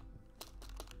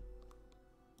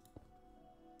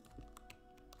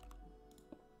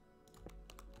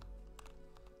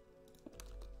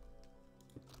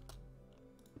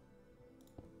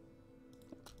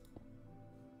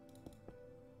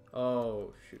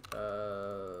 Oh shoot.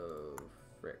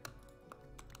 Frick.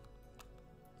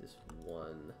 This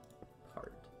one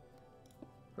part.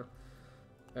 Huh.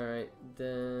 Alright,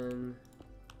 then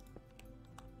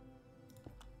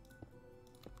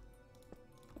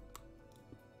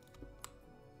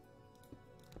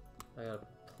I gotta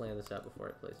plan this out before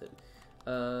I place it.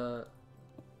 We'll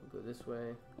go this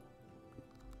way.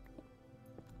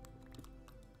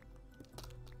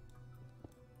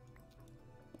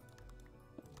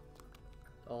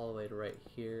 All the way to right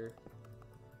here.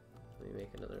 Let me make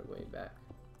another way back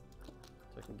so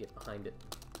I can get behind it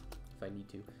if I need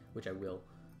to, which I will.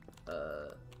 In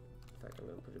fact, I'm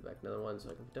going to put it back another one so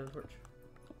I can put down a torch.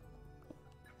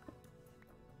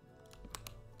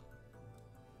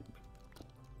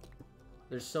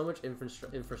 There's so much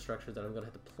infrastructure that I'm going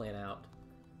to have to plan out.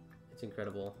 It's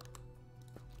incredible.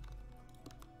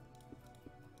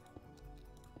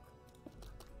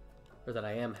 Or that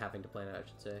I am having to plan out, I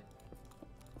should say.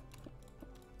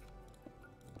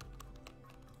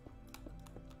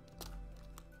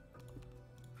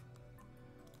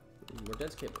 More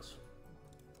dense cables.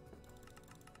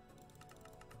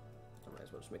 I might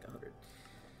as well just make 100.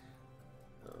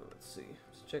 Let's see.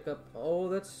 Let's check up. Oh,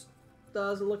 that's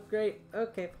doesn't look great.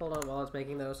 Okay, hold on. While it's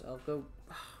making those, I'll go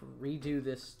redo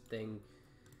this thing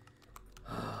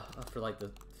for like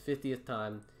the 50th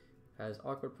time. Has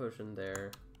awkward potion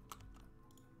there.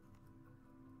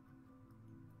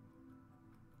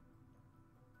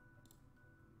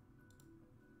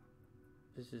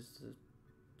 This is the,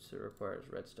 so it requires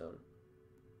redstone.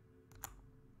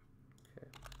 Okay.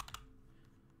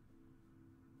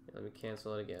 let me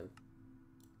cancel it again.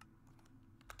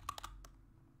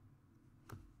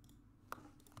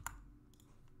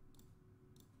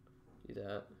 Do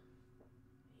that.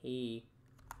 Hey,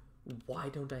 why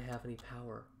don't I have any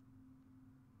power?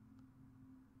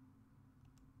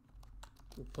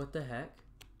 What the heck?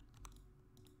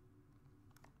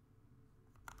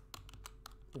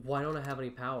 Why don't I have any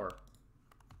power?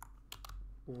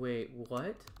 Wait,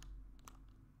 what?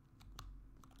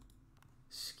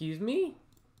 Excuse me?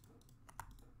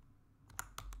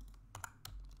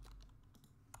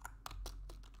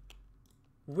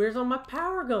 Where's all my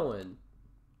power going?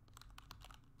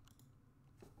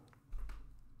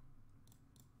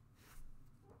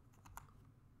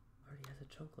 Already has a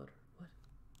chunk loader. What?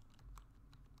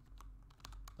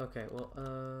 Okay,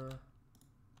 well,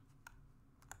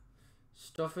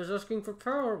 stuff is asking for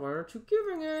power. Why aren't you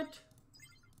giving it?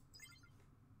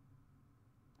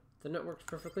 The network's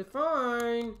perfectly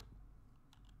fine.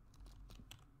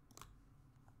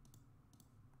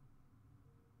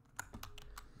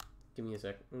 Give me a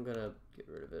sec. I'm gonna get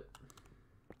rid of it.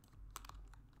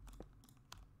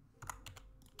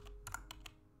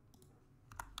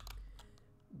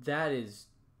 That is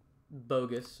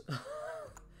bogus.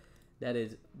 That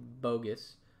is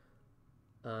bogus.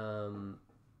 Okay,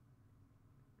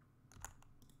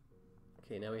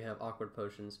 now we have awkward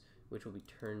potions, which will be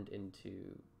turned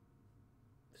into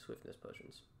swiftness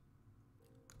potions.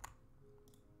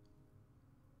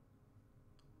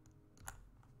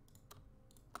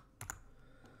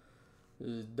 This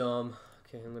is dumb.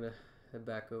 Okay, I'm gonna head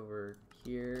back over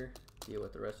here, deal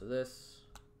with the rest of this.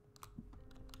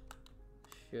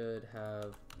 Should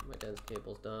have my dense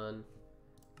cables done.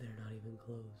 They're not even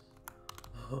close.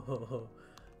 Oh,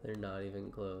 they're not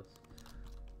even close.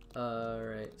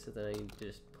 Alright, so then I need to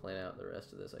just plan out the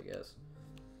rest of this, I guess.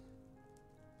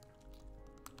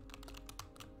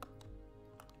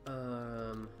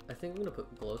 I think I'm gonna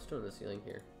put glowstone in the ceiling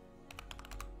here.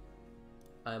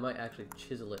 I might actually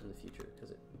chisel it in the future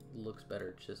because it looks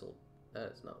better chiseled.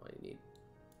 That is not what you need.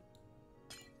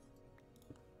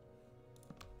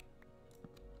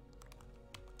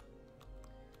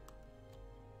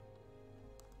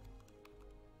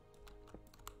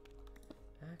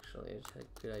 Actually, I just had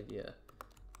a good idea.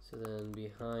 So then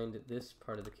behind this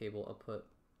part of the cable, I'll put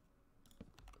a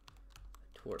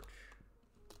torch.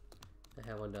 I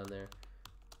have one down there.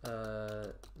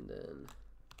 And then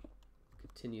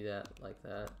continue that like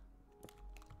that.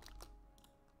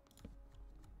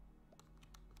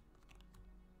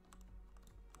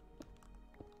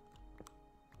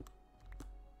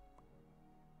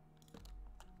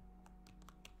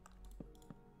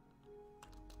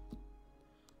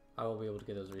 I won't be able to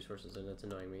get those resources and it's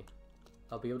annoying me.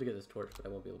 I'll be able to get this torch, but I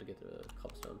won't be able to get the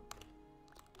cobblestone.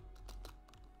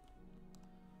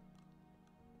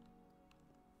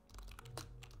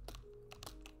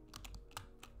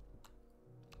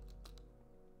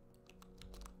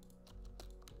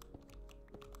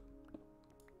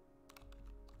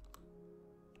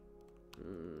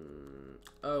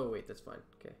 Oh, wait, that's fine.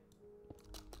 Okay.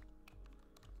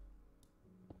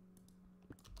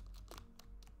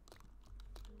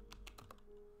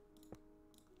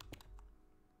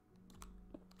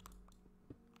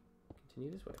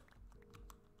 Continue this way.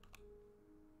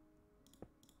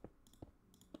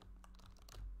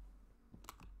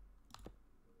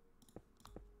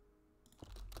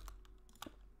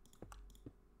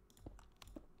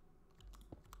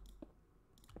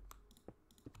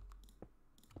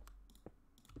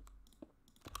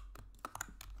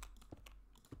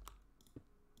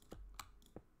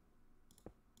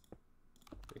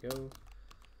 There we go.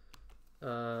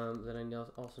 Then I now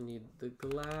also need the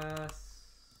glass,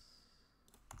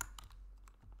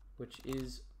 which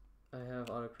is, I have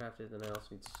auto crafted, and I also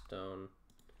need stone.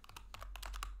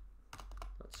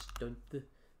 Not stone, I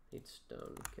need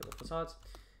stone cable facades.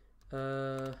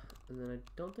 And then I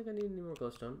don't think I need any more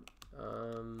glowstone.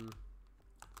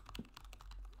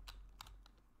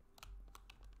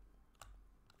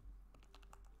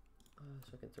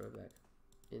 So I can throw it back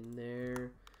in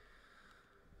there.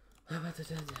 How about the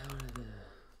 10? How are the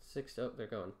 6? Oh, they're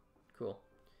going. Cool.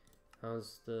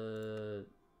 How's the...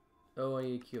 Oh, I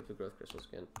need to queue up the growth crystals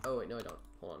again. Oh, wait, no, I don't.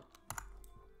 Hold on.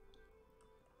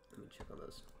 Let me check on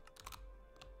those.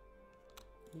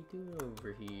 What are you doing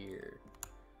over here?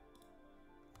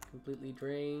 Completely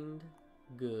drained?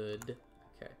 Good.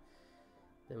 Okay.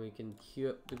 Then we can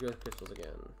queue up the growth crystals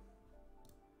again.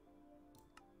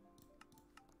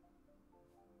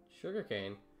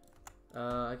 Sugarcane.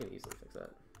 I can easily fix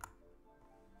that.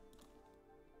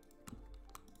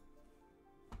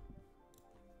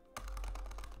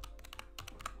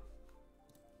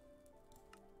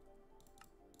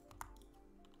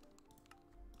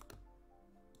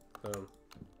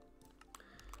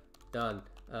 Done.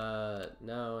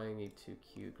 Now I need to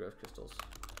queue growth crystals.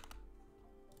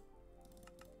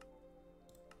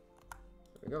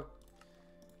 There we go.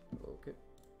 Okay.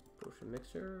 Potion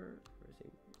mixer. Where is he?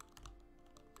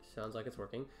 Sounds like it's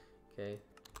working. Okay.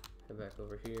 Head back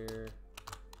over here.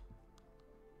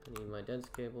 I need my dense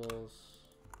cables.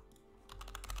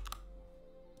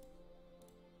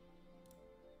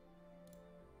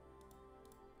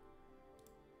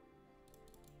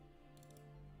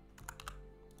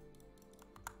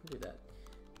 Do that.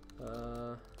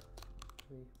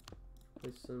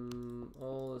 Place them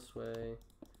all this way,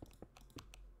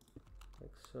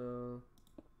 like so.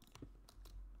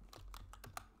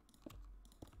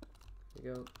 There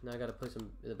you go. Now I gotta place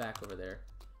them in the back over there.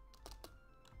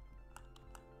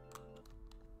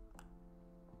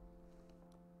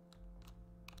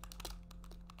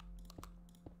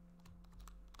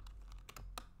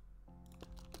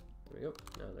 There we go.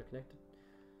 Now they're connected.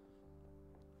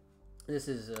 This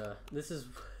is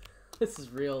this is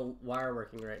real wire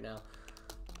working right now.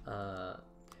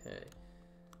 Okay.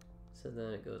 So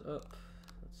then it goes up.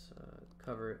 Let's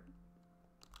cover it.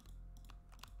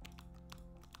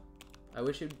 I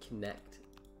wish it would connect.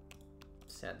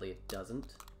 Sadly, it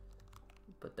doesn't.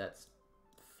 But that's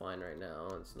fine right now.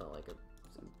 It's not like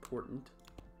it's important.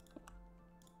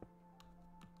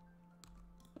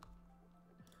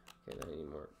 Okay, then I need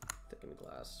more thickened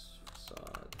glass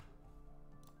facade.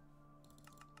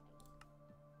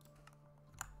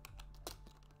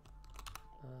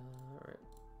 Alright.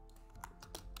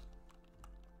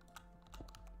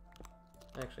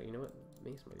 Actually, you know what?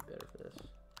 Mace might be better for this.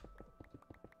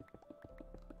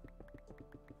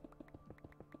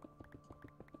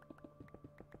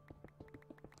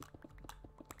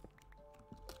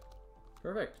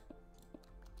 Perfect.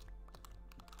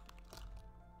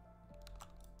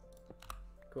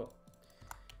 Cool.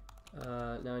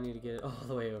 Now I need to get it all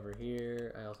the way over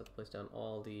here. I also have to place down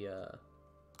all the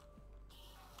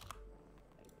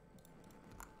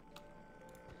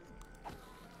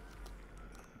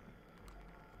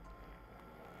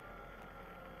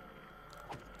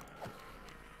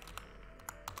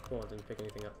cool, it didn't pick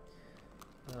anything up.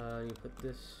 You put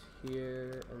this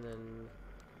here, and then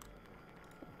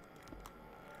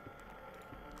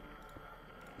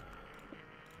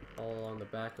all along the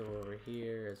back of over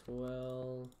here as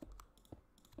well.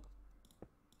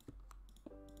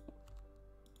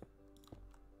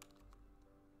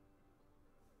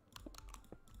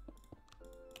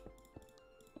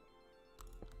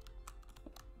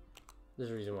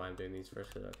 There's a reason why I'm doing these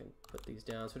first, so I can put these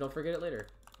down so don't forget it later.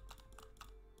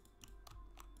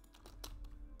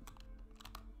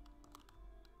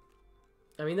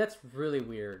 I mean, that's really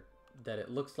weird that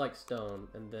it looks like stone,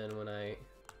 and then when I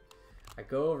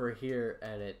go over here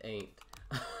and it ain't.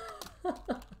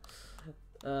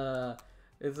 I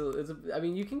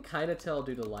mean, you can kind of tell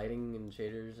due to lighting and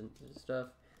shaders and stuff,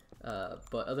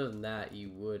 but other than that,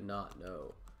 you would not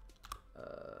know.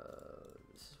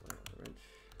 This is why I have the wrench.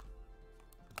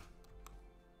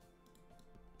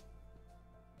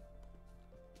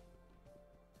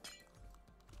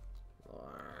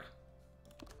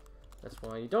 That's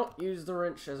why you don't use the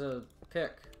wrench as a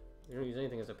pick. You don't use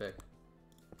anything as a pick.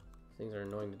 Things are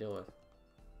annoying to deal with.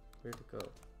 Where'd it go?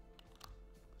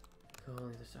 Go on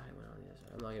the other side, went on the other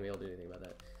side. I'm not gonna be able to do anything about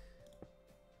that.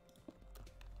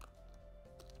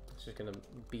 It's just gonna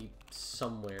be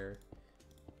somewhere.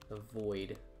 A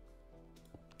void.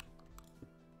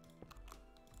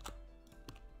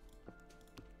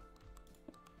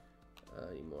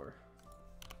 Need more.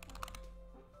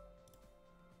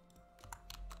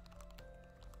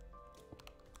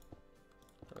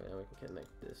 Oh yeah, we can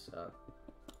connect this up.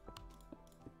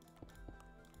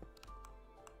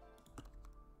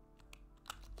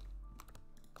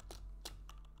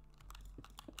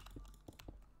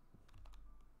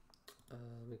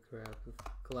 Let me grab the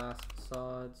glass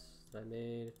facades that I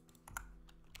made.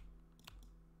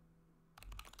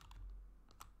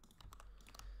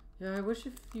 Yeah, I wish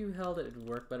if you held it, it'd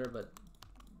work better, but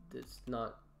it's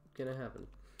not gonna happen.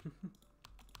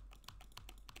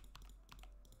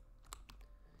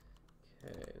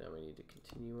 Okay, now we need to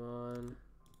continue on.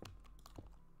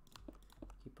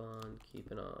 Keep on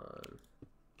keeping on.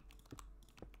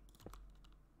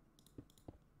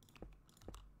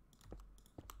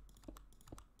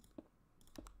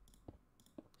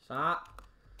 Stop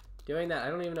doing that. I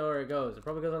don't even know where it goes. It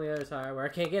probably goes on the other side where I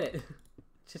can't get it.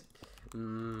 Just,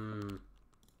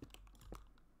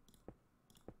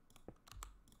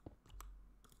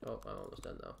 Oh, I'm almost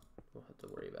done though. We'll have to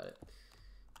worry about it.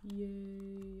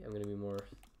 Yay. I'm gonna need more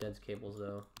dense cables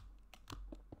though.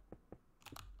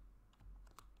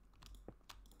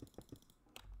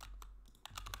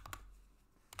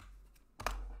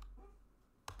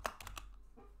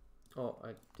 Oh, I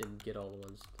didn't get all the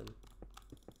ones then.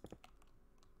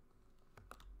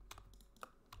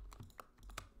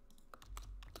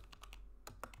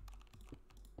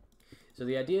 So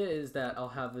the idea is that I'll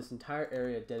have this entire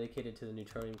area dedicated to the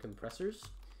neutron compressors,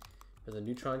 or the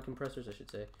neutron compressors, I should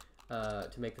say,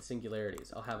 to make the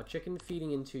singularities. I'll have a chicken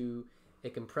feeding into a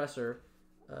compressor,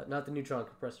 not the neutron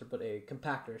compressor, but a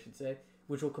compactor, I should say,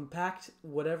 which will compact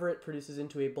whatever it produces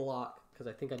into a block, because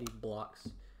I think I need blocks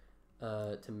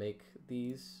to make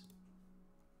these.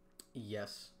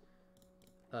 Yes.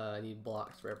 I need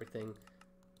blocks for everything.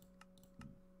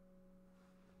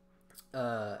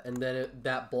 And then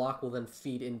that block will then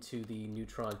feed into the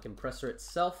neutron compressor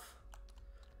itself.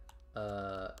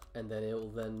 And then it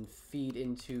will then feed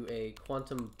into a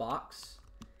quantum box.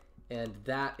 And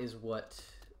that is what,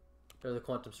 or the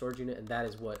quantum storage unit, and that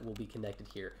is what will be connected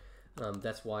here.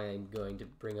 That's why I'm going to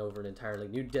bring over an entirely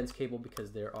new dense cable,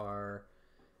 because there are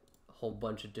a whole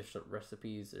bunch of different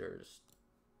recipes. There's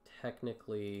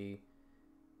technically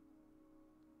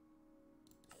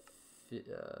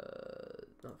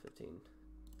not 15,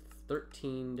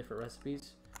 13 different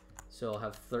recipes. So I'll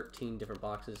have 13 different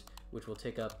boxes, which will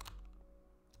take up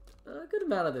a good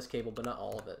amount of this cable, but not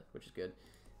all of it, which is good.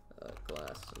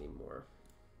 Glass, I need more.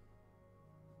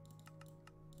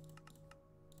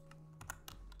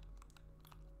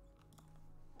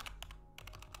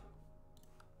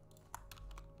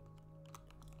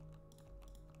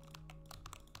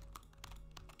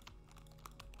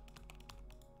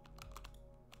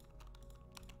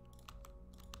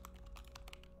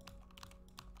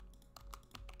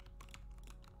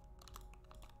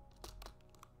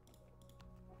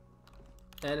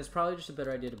 And it's probably just a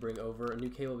better idea to bring over a new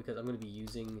cable, because I'm going to be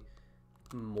using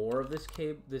more of this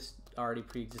cable, this already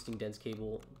pre-existing dense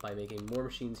cable, by making more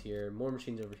machines here, more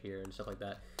machines over here, and stuff like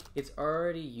that. It's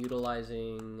already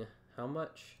utilizing how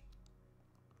much?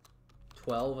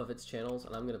 12 of its channels,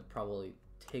 and I'm going to probably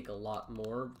take a lot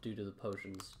more due to the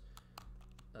potions.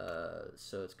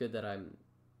 So it's good that I'm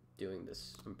doing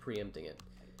this. I'm preempting it.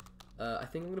 I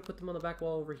think I'm going to put them on the back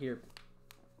wall over here.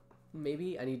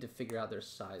 Maybe I need to figure out their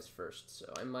size first, so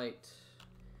I might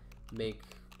make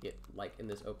it like in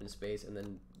this open space and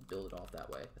then build it off that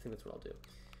way. I think that's what I'll do.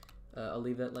 I'll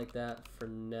leave that like that for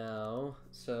now.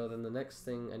 So then the next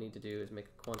thing I need to do is make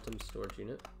a quantum storage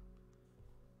unit.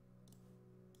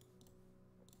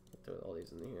 Throw all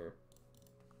these in here.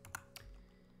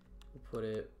 Put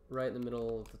it right in the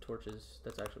middle of the torches.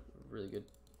 That's actually a really good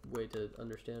way to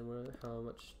understand how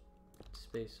much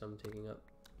space I'm taking up.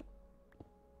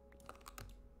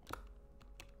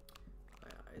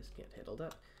 I just can't handle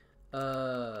that.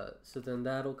 So then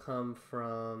that'll come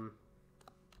from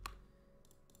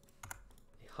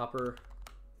a hopper,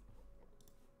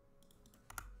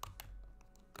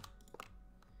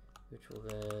 which will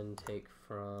then take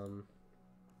from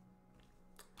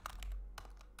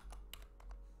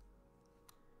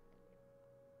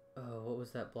what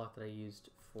was that block that I used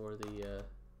for the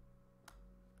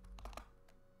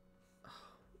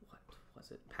what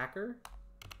was it? Packer?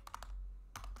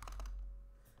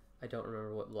 I don't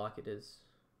remember what block it is.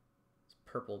 It's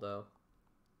purple though.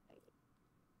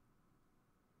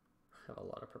 I have a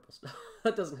lot of purple stuff.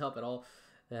 That doesn't help at all.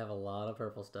 I have a lot of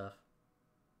purple stuff.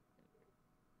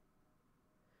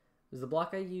 It was the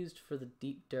block I used for the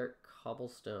deep dirt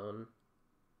cobblestone.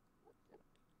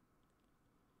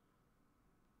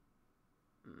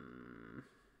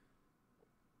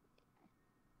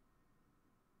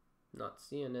 Not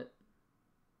seeing it.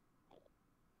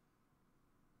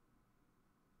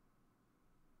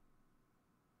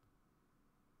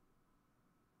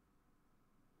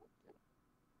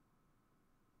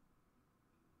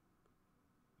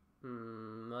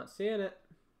 Not seeing it.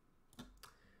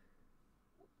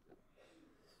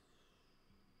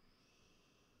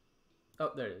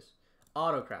 Oh, there it is.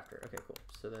 Auto crafter. Okay, cool.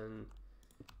 So then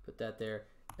put that there.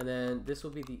 And then this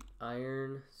will be the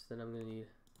iron. So then I'm going to need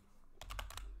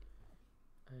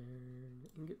iron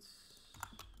ingots.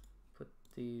 Put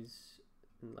these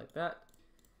in like that.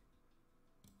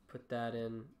 Put that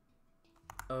in.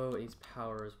 Oh, it needs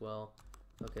power as well.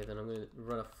 Okay, then I'm going to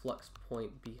run a flux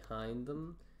point behind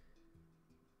them.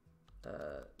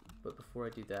 But before I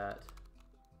do that,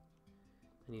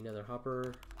 I need another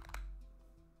hopper.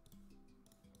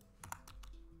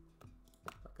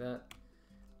 Like that.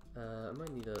 I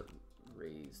might need to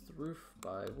raise the roof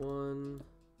by 1.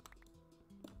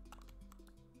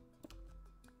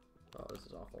 Oh, this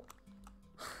is awful.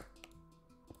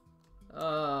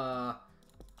 I'm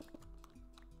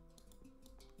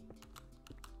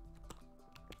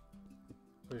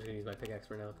just gonna use my pickaxe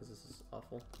for now because this is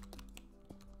awful.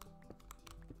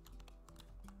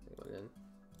 In.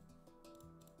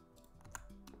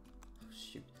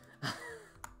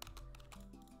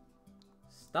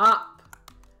 Stop!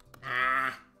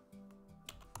 Ah!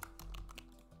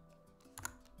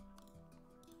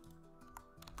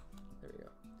 There we go.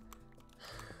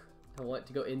 I want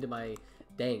to go into my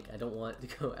dank. I don't want to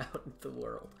go out into the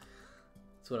world.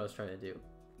 That's what I was trying to do.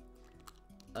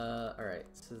 Alright,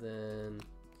 so then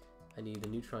I need the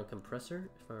neutron compressor,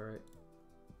 if I'm right.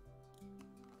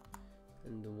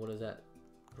 And what does that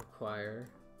require?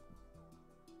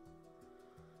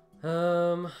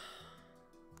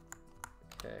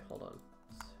 Okay, hold on.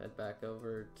 Let's head back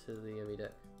over to the enemy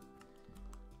deck.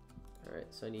 Alright,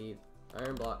 so I need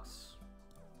iron blocks.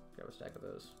 Grab a stack of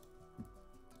those.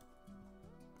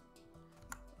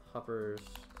 Hoppers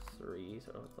 3, so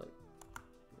I don't have to like...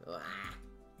 Ah!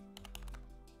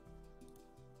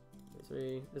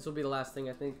 3. This will be the last thing,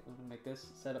 I think. I'm gonna make this,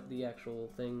 set up the actual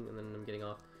thing, and then I'm getting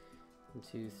off. 1,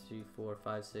 2, 3, 4,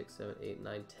 5, 6, 7, 8,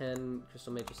 9, 10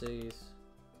 crystal matrices.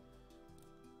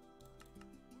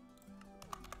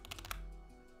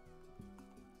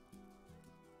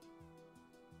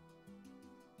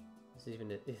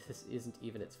 This isn't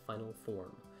even its final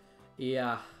form.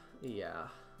 Yeah,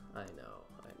 I know.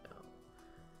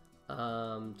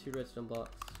 2 redstone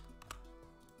blocks.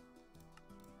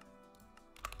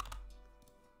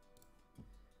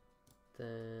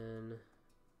 Then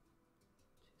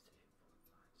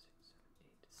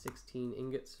 16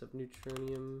 ingots of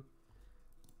neutronium.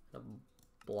 A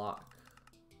block.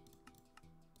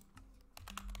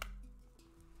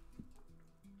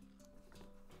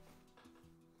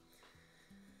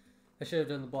 I should have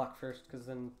done the block first, because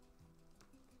then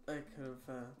I could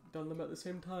have done them at the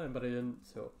same time, but I didn't,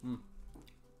 so...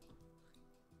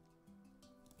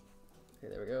 Okay,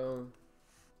 there we go.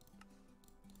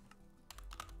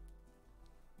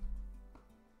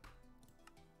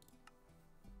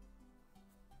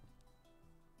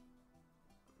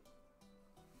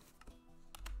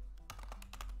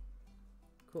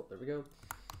 Cool, there we go.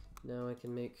 Now I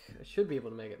can make... I should be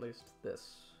able to make at least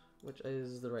this, which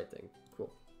is the right thing.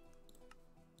 Cool.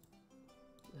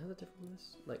 How's it different from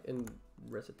this? Like, in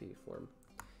recipe form.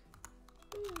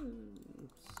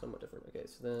 Somewhat different. Okay,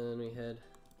 so then we head...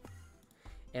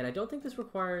 And I don't think this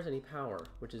requires any power,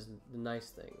 which is the nice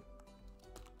thing.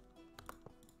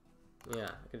 Yeah,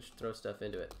 I can just throw stuff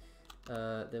into it.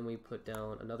 Then we put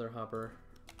down another hopper.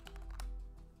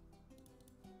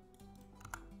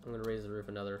 I'm gonna raise the roof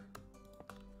another.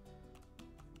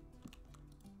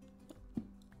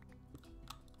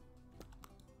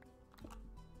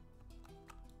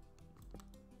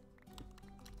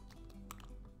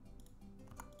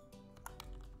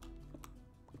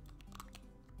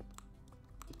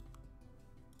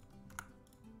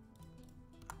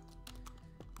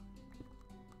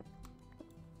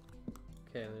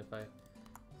 Okay, and then if I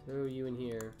throw you in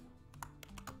here.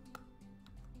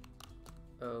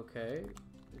 Okay.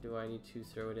 Do I need to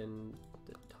throw it in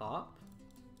the top?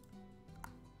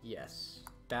 Yes.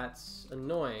 That's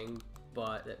annoying,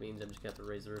 but that means I'm just gonna have to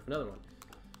raise the roof another one.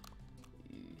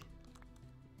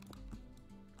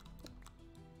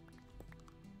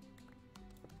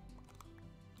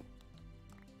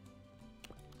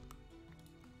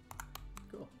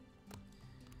 Cool.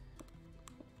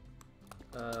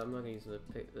 I'm not gonna use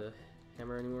the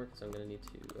hammer anymore because I'm gonna need to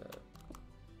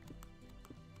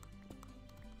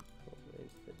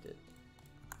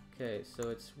okay, so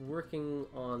it's working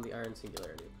on the iron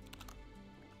singularity.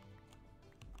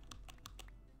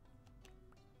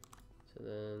 So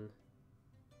then...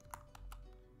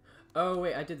 Oh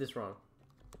wait, I did this wrong.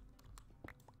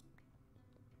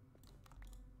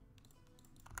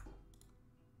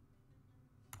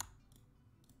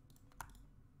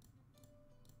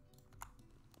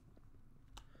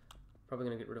 Probably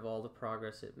gonna get rid of all the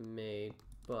progress it made,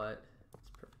 but it's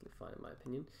perfectly fine in my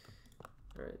opinion.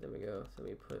 Alright, there we go. So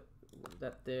we put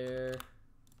that there.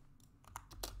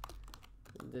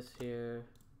 This here.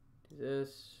 Do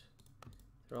this.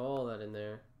 Throw all that in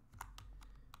there.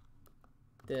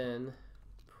 Then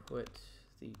put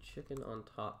the chicken on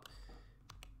top.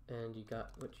 And you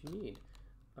got what you need.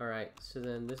 Alright, so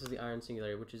then this is the iron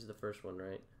singularity, which is the first one, right?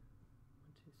 1, 2,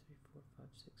 3, 4, 5,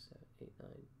 6, 7, 8, 9,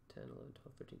 10, 11,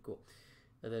 12, 13. Cool.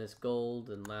 And then it's gold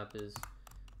and lapis.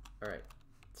 Alright.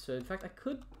 So in fact, I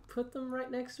could put them right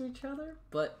next to each other,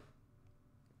 but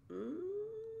I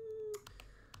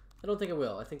don't think I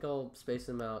will. I think I'll space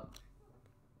them out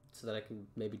so that I can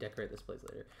maybe decorate this place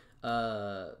later.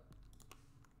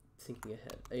 Thinking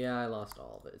ahead. Yeah, I lost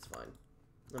all of it. It's fine.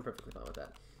 I'm perfectly fine with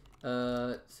that.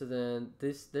 So then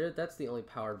that's the only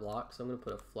powered block. So I'm gonna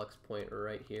put a flux point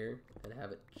right here and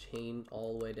have it chain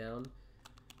all the way down,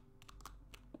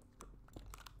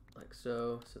 like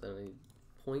so. So then I need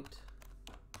point.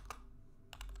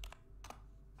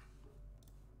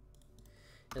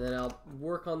 And then I'll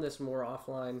work on this more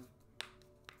offline.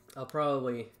 I'll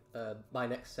probably, by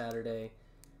next Saturday,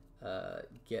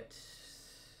 get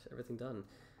everything done.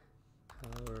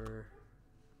 Power,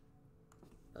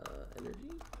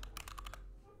 energy.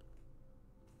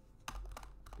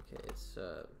 Okay, it's,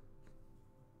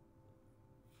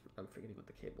 I'm forgetting what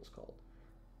the cable's called.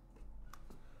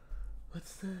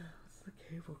 What's the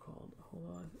cable called?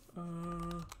 Hold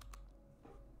on.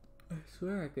 I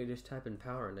swear I could just type in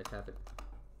power and I tap it.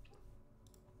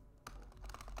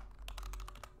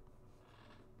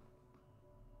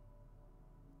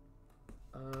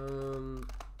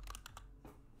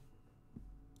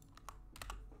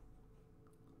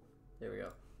 There we go.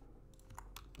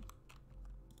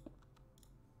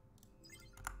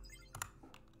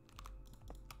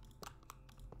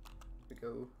 There we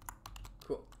go.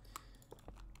 Cool.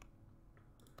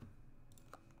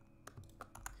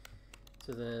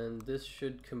 So then this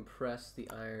should compress the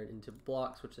iron into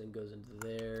blocks, which then goes into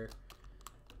there.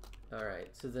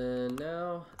 Alright, so then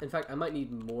now, in fact, I might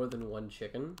need more than one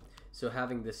chicken. So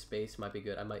having this space might be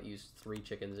good. I might use 3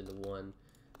 chickens into one.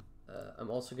 I'm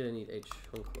also going to need a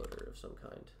chunk loader of some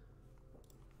kind.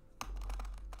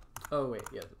 Oh, wait,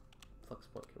 yeah, the flux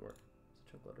point can work. It's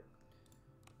a chunk loader.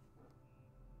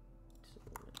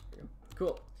 There we go.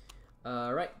 Cool.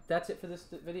 Alright, that's it for this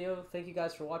video. Thank you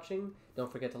guys for watching. Don't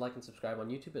forget to like and subscribe on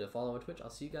YouTube and to follow on Twitch. I'll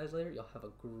see you guys later. Y'all have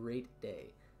a great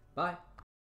day. Bye.